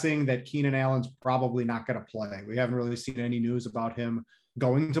guessing that Keenan Allen's probably not going to play. We haven't really seen any news about him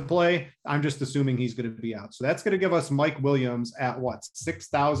going to play. I'm just assuming he's going to be out. So that's going to give us Mike Williams at what,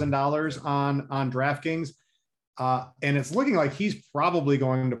 $6,000 on DraftKings. And it's looking like he's probably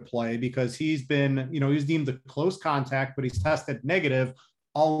going to play because he's been, you know, he's deemed a close contact, but he's tested negative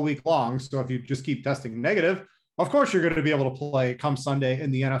all week long. So if you just keep testing negative, of course you're going to be able to play come Sunday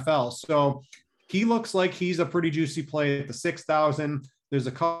in the NFL. So he looks like he's a pretty juicy play at the 6,000. There's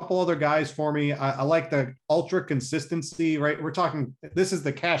a couple other guys for me. I like the ultra consistency, right? We're talking, this is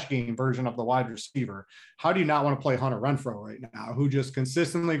the cash game version of the wide receiver. How do you not want to play Hunter Renfrow right now, who just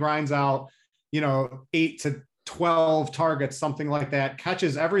consistently grinds out, you know, 8 to 12 targets, something like that,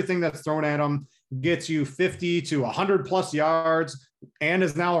 catches everything that's thrown at him, gets you 50 to 100 plus yards, and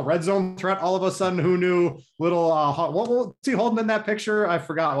is now a red zone threat all of a sudden. Who knew little, what's he holding in that picture? I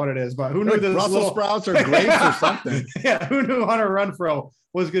forgot what it is, but who knew this Brussels sprouts or grapes or something. Yeah, who knew Hunter Renfrow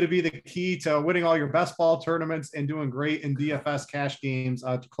was going to be the key to winning all your best ball tournaments and doing great in DFS cash games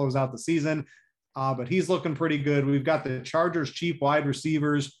to close out the season. But he's looking pretty good. We've got the Chargers cheap wide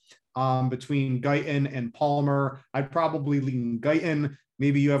receivers between Guyton and Palmer. I'd probably lean Guyton.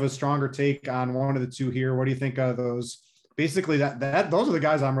 Maybe you have a stronger take on one of the two here. What do you think of those? Basically, those are the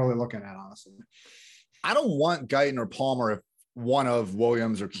guys I'm really looking at, honestly. I don't want Guyton or Palmer one of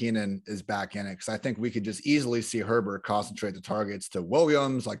Williams or Keenan is back in it, because I think we could just easily see Herbert concentrate the targets to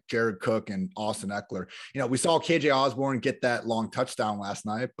Williams, like Jared Cook and Austin Eckler. We saw KJ Osborne get that long touchdown last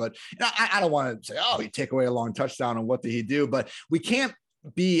night, but I don't want to say, oh, he take away a long touchdown and what did he do? But we can't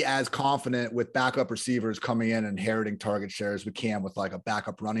be as confident with backup receivers coming in and inheriting target share as we can with like a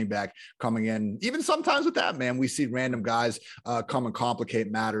backup running back coming in. Even sometimes with that, man, we see random guys come and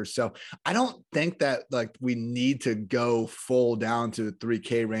complicate matters. So I don't think that like we need to go full down to the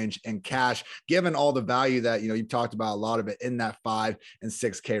 3K range in cash, given all the value that, you talked about a lot of it in that 5 and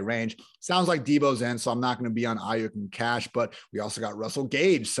 6K range. Sounds like Debo's in, so I'm not going to be on Ayuk and cash, but we also got Russell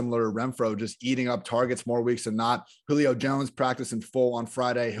Gage, similar to Renfro, just eating up targets more weeks than not. Julio Jones practicing full on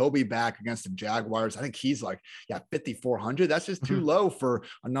Friday. He'll be back against the Jaguars. I think he's like, 5,400. That's just too low for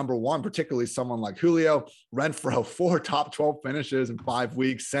a number one, particularly someone like Julio. Renfro, 4 top 12 finishes in 5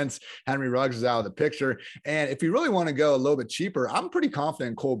 weeks since Henry Ruggs is out of the picture. And if you really want to go a little bit cheaper, I'm pretty confident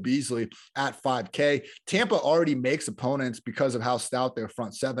in Cole Beasley at 5K. Tampa already makes opponents, because of how stout their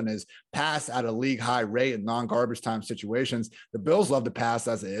front seven is, pass at a league high rate in non-garbage time situations. The Bills love to pass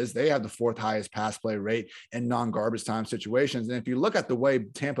as it is. They have the 4th highest pass play rate in non-garbage time situations. And if you look at the way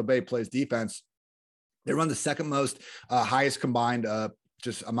Tampa Bay plays defense, they run the second most highest combined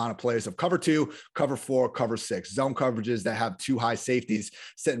just amount of plays of cover 2, cover 4, cover 6, zone coverages that have 2 high safeties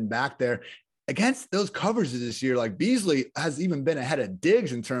sitting back there. Against those coverages this year, like Beasley has even been ahead of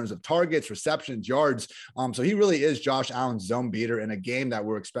Diggs in terms of targets, receptions, yards. So he really is Josh Allen's zone beater in a game that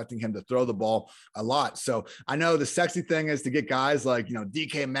we're expecting him to throw the ball a lot. So I know the sexy thing is to get guys like,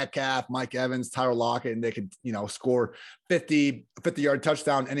 DK Metcalf, Mike Evans, Tyler Lockett, and they could, score 50-yard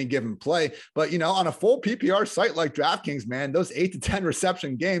touchdown any given play. But, on a full PPR site like DraftKings, man, those 8 to 10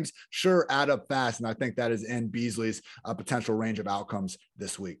 reception games sure add up fast. And I think that is in Beasley's potential range of outcomes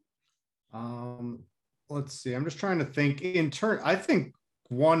this week. Let's see. I'm just trying to think I think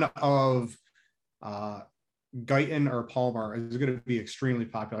one of Guyton or Palmer is going to be extremely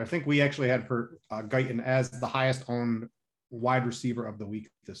popular. I think we actually had Guyton as the highest owned wide receiver of the week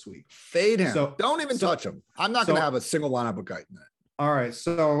this week. Fade him. So don't even touch him. I'm not going to have a single lineup of Guyton. All right.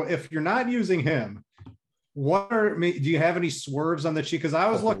 So if you're not using him, do you have any swerves on the cheap? Because I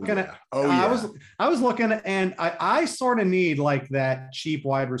was I was looking and I sort of need like that cheap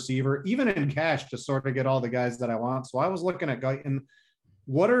wide receiver, even in cash, to sort of get all the guys that I want. So I was looking at Guyton.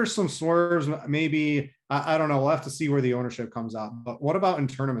 What are some swerves? Maybe, I don't know. We'll have to see where the ownership comes out. But what about in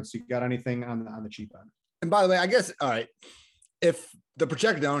tournaments? You got anything on the cheap end? And by the way, I guess, all right, if the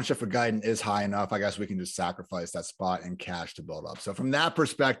projected ownership for Guyton is high enough, I guess we can just sacrifice that spot in cash to build up. So from that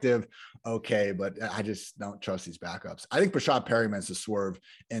perspective, okay, but I just don't trust these backups. I think Brashad Perryman's a swerve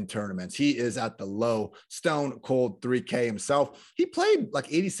in tournaments. He is at the low stone cold 3K himself. He played like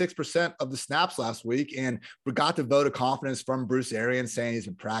 86% of the snaps last week and got the vote of confidence from Bruce Arians saying he's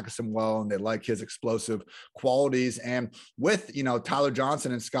been practicing well and they like his explosive qualities. And with, Tyler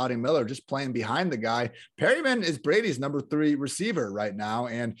Johnson and Scotty Miller just playing behind the guy, Perryman is Brady's number 3 receiver right now.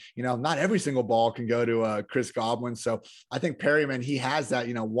 And, not every single ball can go to Chris Godwin. So I think Perryman, he has that,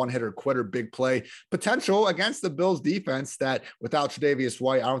 one hitter quitter, big play potential against the Bills defense that without Tre'Davious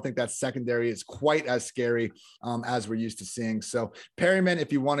White, I don't think that secondary is quite as scary as we're used to seeing. So Perryman,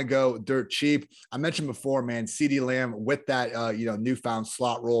 if you want to go dirt cheap, I mentioned before, man, CeeDee Lamb with that, newfound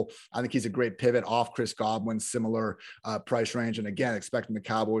slot role. I think he's a great pivot off Chris Godwin, similar price range. And again, expecting the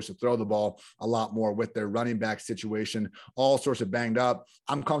Cowboys to throw the ball a lot more with their running back situation, all sorts of banged up.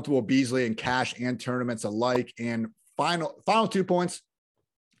 I'm comfortable Beasley in cash and tournaments alike. And final 2 points.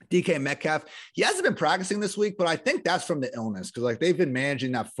 DK Metcalf, he hasn't been practicing this week, but I think that's from the illness because they've been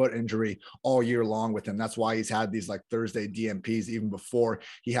managing that foot injury all year long with him. That's why he's had these Thursday DMPs even before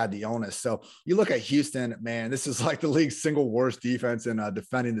he had the illness. So you look at Houston, man, this is the league's single worst defense in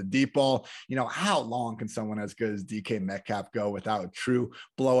defending the deep ball. How long can someone as good as DK Metcalf go without a true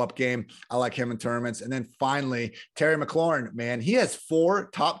blow up game? I like him in tournaments. And then finally, Terry McLaurin, man, he has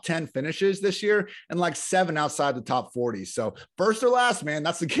 4 top 10 finishes this year and 7 outside the top 40. So first or last, man,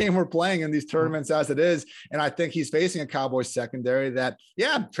 that's the game we're playing in these tournaments as it is. And I think he's facing a Cowboys secondary that,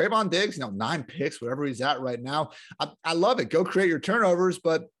 Trayvon Diggs, 9 picks, whatever he's at right now. I love it. Go create your turnovers,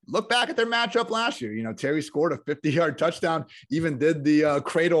 but look back at their matchup last year. Terry scored a 50-yard touchdown, even did the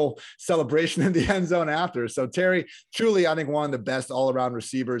cradle celebration in the end zone after. So Terry, truly, I think one of the best all-around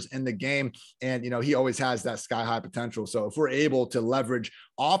receivers in the game. And, he always has that sky-high potential. So if we're able to leverage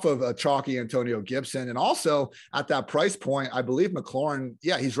off of a chalky Antonio Gibson and also at that price point, I believe McLaurin,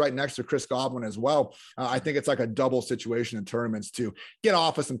 he's right next to Chris Godwin as well. I think it's a double situation in tournaments to get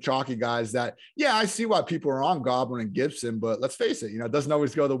off of some chalky guys that, I see why people are on Godwin and Gibson, but let's face it, it doesn't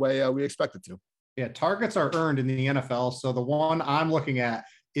always go the way we expect it to. Yeah, targets are earned in the NFL. So the one I'm looking at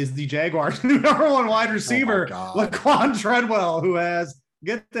is the Jaguars' number one wide receiver, Laquan Treadwell, who has,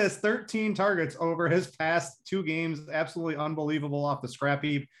 get this, 13 targets over his past 2 games. Absolutely unbelievable off the scrap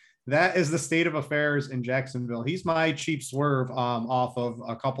heap. That is the state of affairs in Jacksonville. He's my cheap swerve off of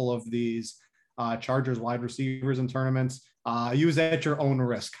a couple of these Chargers wide receivers in tournaments. Use at your own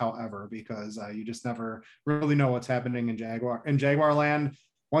risk, however, because you just never really know what's happening in Jaguar land.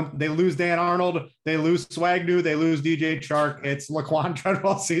 They lose Dan Arnold, they lose Swagnew, they lose DJ Chark. It's Laquan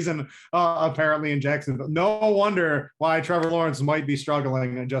Treadwell season apparently in Jacksonville. No wonder why Trevor Lawrence might be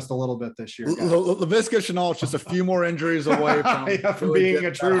struggling just a little bit this year. Laviska Shenault is just a few more injuries away from being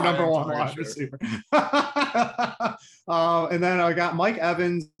a true number one wide receiver. And then I got Mike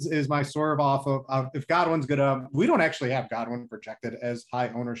Evans is my swerve off of if Godwin's gonna. We don't actually have Godwin projected as high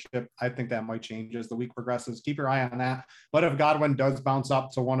ownership. I think that might change as the week progresses. Keep your eye on that. But if Godwin does bounce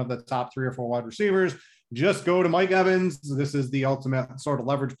up to one of the top 3 or 4 wide receivers, just go to Mike Evans. This is the ultimate sort of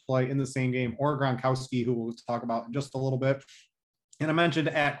leverage play in the same game, or Gronkowski, who we'll talk about in just a little bit. And I mentioned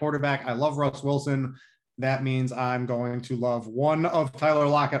at quarterback, I love Russ Wilson. That means I'm going to love one of Tyler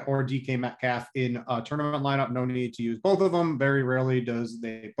Lockett or DK Metcalf in a tournament lineup. No need to use both of them. Very rarely does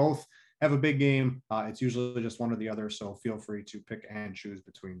they both have a big game. It's usually just one or the other, so feel free to pick and choose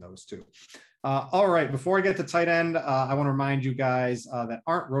between those 2. All right, before I get to tight end, I want to remind you guys that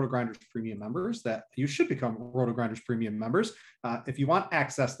aren't Roto-Grinders Premium members that you should become Roto-Grinders Premium members. If you want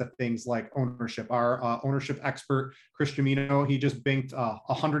access to things like ownership, our ownership expert, Chris Gimino, he just banked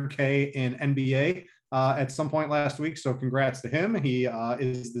 100K in NBA at some point last week, so congrats to him. He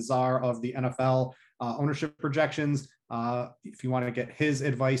is the czar of the NFL ownership projections. If you want to get his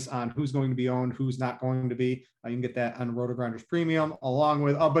advice on who's going to be owned, who's not going to be, you can get that on Roto-Grinders Premium, along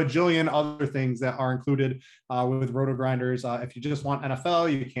with a bajillion other things that are included with Roto-Grinders. If you just want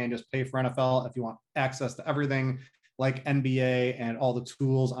NFL, you can just pay for NFL. If you want access to everything like NBA and all the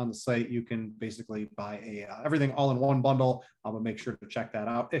tools on the site, you can basically buy everything all in one bundle. But make sure to check that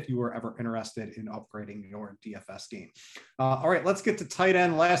out if you were ever interested in upgrading your DFS game. All right, let's get to tight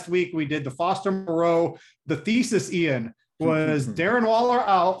end. Last week we did the Foster Moreau. The thesis, Ian, was Darren Waller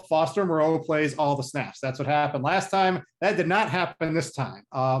out, Foster Moreau plays all the snaps. That's what happened last time. That did not happen this time.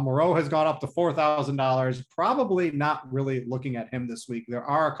 Moreau has gone up to $4,000. Probably not really looking at him this week. There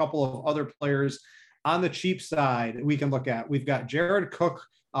are a couple of other players on the cheap side we can look at. We've got Jared Cook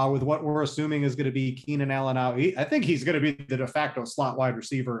with what we're assuming is going to be Keenan Allen out. I think he's going to be the de facto slot wide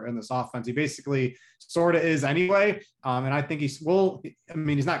receiver in this offense. He basically sort of is anyway. And I think he's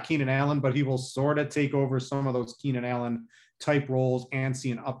not Keenan Allen, but he will sort of take over some of those Keenan Allen type roles and see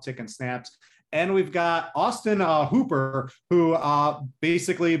an uptick in snaps. And we've got Austin Hooper, who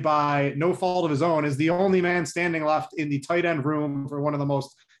basically by no fault of his own is the only man standing left in the tight end room for one of the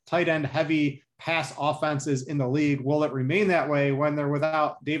most tight end heavy pass offenses in the league. Will it remain that way when they're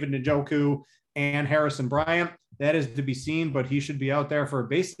without David Njoku and Harrison Bryant? That is to be seen, but he should be out there for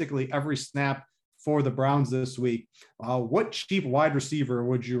basically every snap for the Browns this week. What cheap wide receiver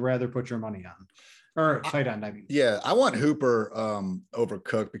would you rather put your money on? Or tight end, I mean. Yeah, I want Hooper over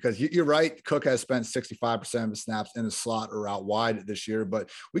Cook because you're right. Cook has spent 65% of his snaps in the slot or out wide this year. But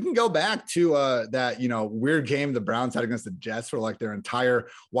we can go back to that, weird game the Browns had against the Jets where like their entire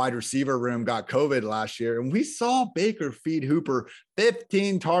wide receiver room got COVID last year. And we saw Baker feed Hooper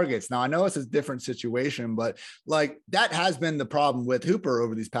 15 targets. Now, I know it's a different situation, but like that has been the problem with Hooper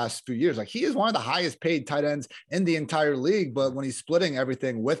over these past few years. Like he is one of the highest paid tight ends in the entire league. But when he's splitting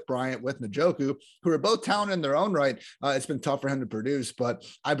everything with Bryant, with Njoku, who are both talented in their own right, it's been tough for him to produce. But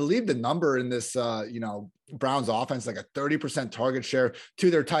I believe the number in this, Browns offense, like a 30% target share to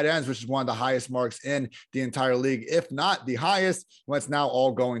their tight ends, which is one of the highest marks in the entire league, if not the highest. When it's now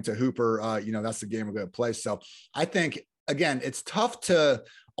all going to Hooper, that's the game we're going to play. So I think, again, it's tough to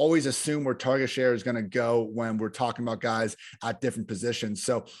always assume where target share is going to go when we're talking about guys at different positions.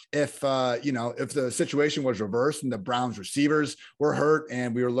 So if the situation was reversed and the Browns receivers were hurt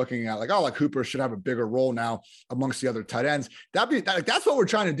and we were looking at like Hooper should have a bigger role now amongst the other tight ends, that's what we're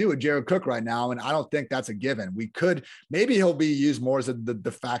trying to do with Jared Cook right now. And I don't think that's a given. Maybe he'll be used more as the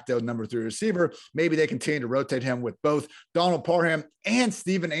de facto number 3 receiver. Maybe they continue to rotate him with both Donald Parham and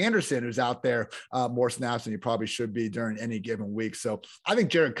Steven Anderson, who's out there more snaps than he probably should be during any given week. So I think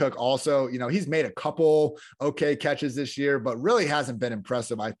Jared Cook also, he's made a couple okay catches this year, but really hasn't been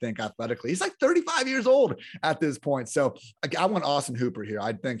impressive, I think, athletically. He's like 35 years old at this point. So I want Austin Hooper here.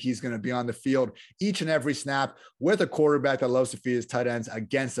 I think he's going to be on the field each and every snap with a quarterback that loves to feed his tight ends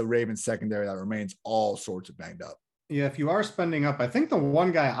against the Ravens secondary that remains all sorts of banged up. Yeah, if you are spending up, I think the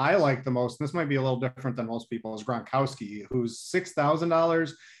one guy I like the most, and this might be a little different than most people, is Gronkowski, who's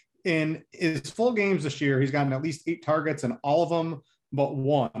 $6,000. in his full games this year, he's gotten at least 8 targets in all of them but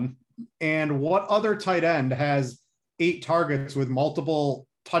one. And what other tight end has 8 targets with multiple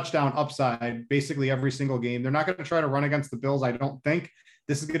touchdown upside basically every single game? They're not going to try to run against the Bills, I don't think.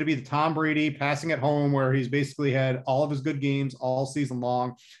 This is going to be the Tom Brady passing at home, where he's basically had all of his good games all season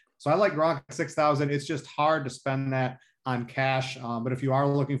long. So I like Gronk at 6,000. It's just hard to spend that on cash. But if you are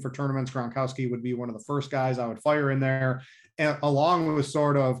looking for tournaments, Gronkowski would be one of the first guys I would fire in there, and along with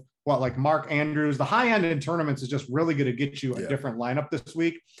sort of like Mark Andrews. The high end in tournaments is just really going to get you a different lineup this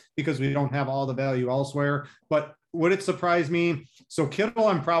week because we don't have all the value elsewhere. But would it surprise me? So Kittle,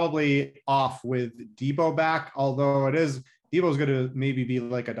 I'm probably off with Debo back, although Debo's going to maybe be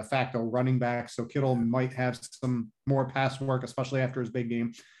like a de facto running back. So Kittle might have some more pass work, especially after his big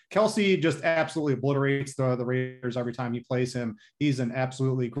game. Kelce just absolutely obliterates the Raiders every time he plays him. He's an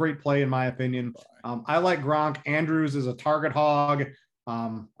absolutely great play, in my opinion. I like Gronk. Andrews is a target hog.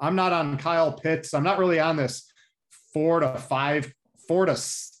 I'm not on Kyle Pitts. I'm not really on this 4 to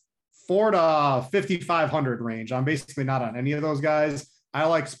 5,500 range. I'm basically not on any of those guys. I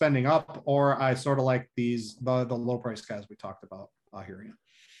like spending up, or I sort of like the low price guys we talked about here.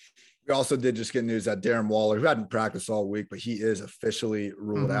 We also did just get news that Darren Waller, who hadn't practiced all week, but he is officially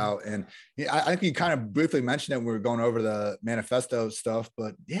ruled out. And I think you kind of briefly mentioned it when we were going over the manifesto stuff,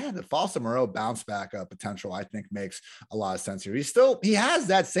 but yeah, the Foster Moreau bounce back potential, I think, makes a lot of sense here. He has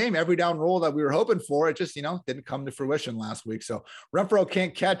that same every down role that we were hoping for. It just, didn't come to fruition last week. So Renfrow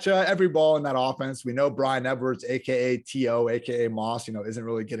can't catch every ball in that offense. We know Brian Edwards, AKA T.O., AKA Moss, isn't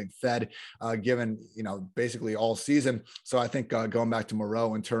really getting fed given, basically all season. So I think going back to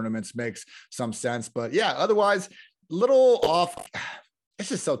Moreau in tournaments makes some sense. But yeah, otherwise, little off. It's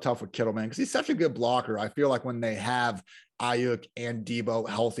just so tough with Kittle, man, because he's such a good blocker. I feel like when they have Ayuk and Debo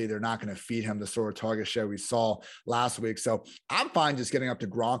healthy, they're not going to feed him the sort of target share we saw last week. So I'm fine just getting up to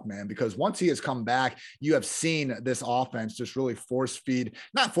Gronk, man, because once he has come back, you have seen this offense just really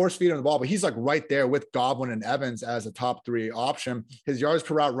not force feed on the ball, but he's like right there with Godwin and Evans as a top 3 option. His yards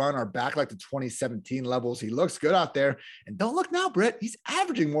per route run are back like to 2017 levels. He looks good out there. And don't look now, Britt, he's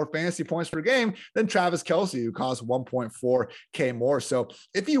averaging more fantasy points per game than Travis Kelce, who costs 1.4K more. So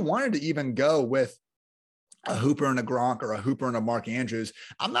if you wanted to even go with a Hooper and a Gronk or a Hooper and a Mark Andrews,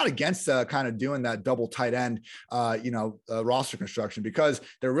 I'm not against kind of doing that double tight end, roster construction, because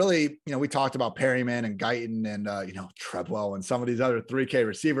they're really, we talked about Perryman and Guyton and, Treadwell and some of these other 3K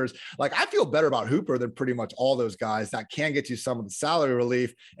receivers. Like, I feel better about Hooper than pretty much all those guys that can get you some of the salary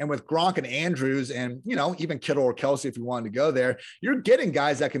relief. And with Gronk and Andrews and, even Kittle or Kelce, if you wanted to go there, you're getting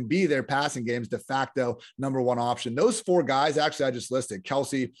guys that can be their passing games de facto number 1 option. Those 4 guys, actually, I just listed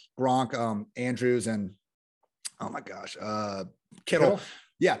Kelce, Gronk, Andrews, and oh my gosh, Kittle.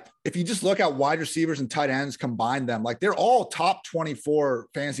 Yeah. If you just look at wide receivers and tight ends, combine them, like they're all top 24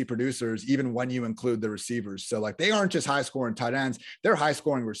 fantasy producers, even when you include the receivers. So like, they aren't just high scoring tight ends, they're high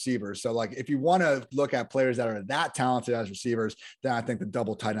scoring receivers. So like, if you want to look at players that are that talented as receivers, then I think the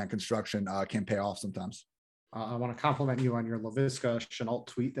double tight end construction can pay off sometimes. I want to compliment you on your Laviska Shenault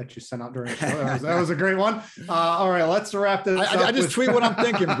tweet that you sent out during the show. That was a great one. All right, let's wrap this up. I just tweet what I'm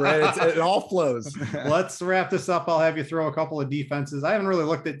thinking, Brett. It all flows. Let's wrap this up. I'll have you throw a couple of defenses. I haven't really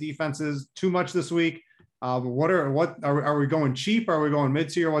looked at defenses too much this week. Are we going cheap? Are we going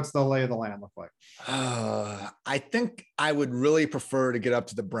mid-tier? What's the lay of the land look like? I think I would really prefer to get up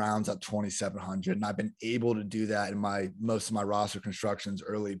to the Browns at 2,700. And I've been able to do that in most of my roster constructions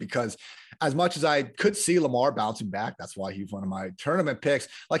early, because as much as I could see Lamar bouncing back, that's why he's one of my tournament picks.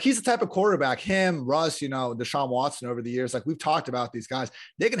 Like, he's the type of quarterback, him, Russ, Deshaun Watson over the years, like we've talked about these guys,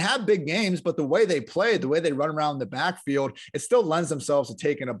 they can have big games, but the way they play, the way they run around the backfield, it still lends themselves to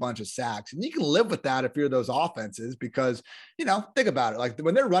taking a bunch of sacks. And you can live with that if you're those offenses, because, think about it. Like,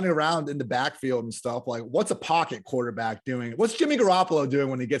 when they're running around in the backfield and stuff, like, what's a pocket quarterback doing? What's Jimmy Garoppolo doing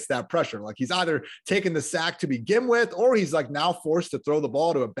when he gets that pressure? Like, he's either taking the sack to begin with, or he's like now forced to throw the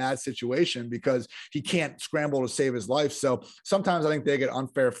ball to a bad situation because he can't scramble to save his life. So sometimes I think they get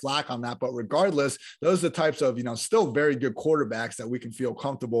unfair flack on that, but regardless, those are the types of, still very good quarterbacks that we can feel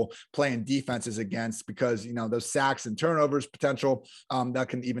comfortable playing defenses against, because, those sacks and turnovers potential that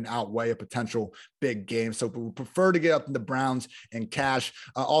can even outweigh a potential big game. So we prefer to get up in the Browns and cash.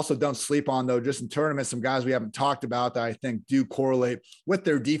 Also, don't sleep on, though, just in tournaments, some guys we haven't talked about that I think do correlate with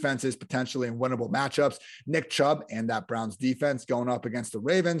their defenses potentially in winnable matchups. Nick Chubb and that Browns defense going up against the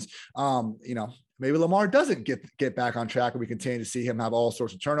Ravens. maybe Lamar doesn't get back on track, and we continue to see him have all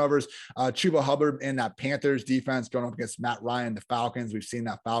sorts of turnovers. Chuba Hubbard in that Panthers defense going up against Matt Ryan, the Falcons. We've seen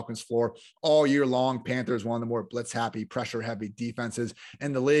that Falcons floor all year long. Panthers, one of the more blitz happy, pressure heavy defenses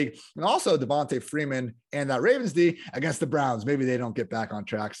in the league. And also Devontae Freeman and that Ravens D against the Browns. Maybe they don't get back on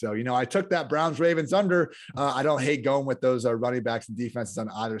track. So, I took that Browns Ravens under. I don't hate going with those running backs and defenses on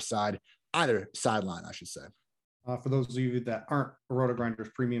either sideline, I should say. For those of you that aren't Roto-Grinders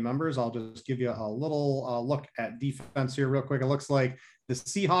premium members, I'll just give you a little look at defense here real quick. It looks like the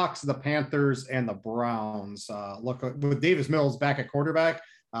Seahawks, the Panthers, and the Browns. Look, with Davis Mills back at quarterback,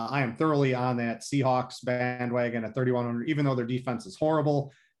 I am thoroughly on that Seahawks bandwagon at 3,100, even though their defense is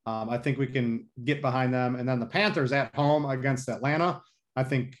horrible. I think we can get behind them. And then the Panthers at home against Atlanta. I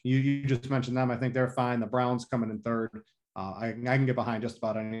think you just mentioned them. I think they're fine. The Browns coming in third. I can get behind just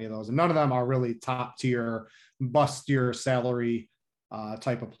about any of those. And none of them are really top tier, bust tier salary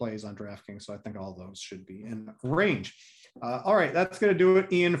type of plays on DraftKings. So I think all those should be in range. All right, that's going to do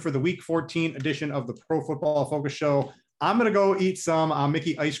it, Ian, for the Week 14 edition of the Pro Football Focus Show. I'm going to go eat some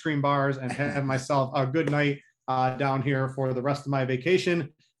Mickey ice cream bars and have myself a good night down here for the rest of my vacation.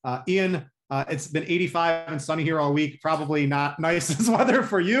 Ian, it's been 85 and sunny here all week. Probably not nicest weather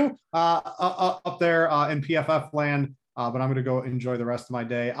for you up there in PFF land. But I'm going to go enjoy the rest of my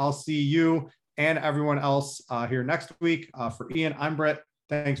day. I'll see you and everyone else here next week. For Ian, I'm Brett.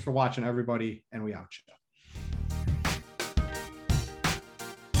 Thanks for watching, everybody, and we out.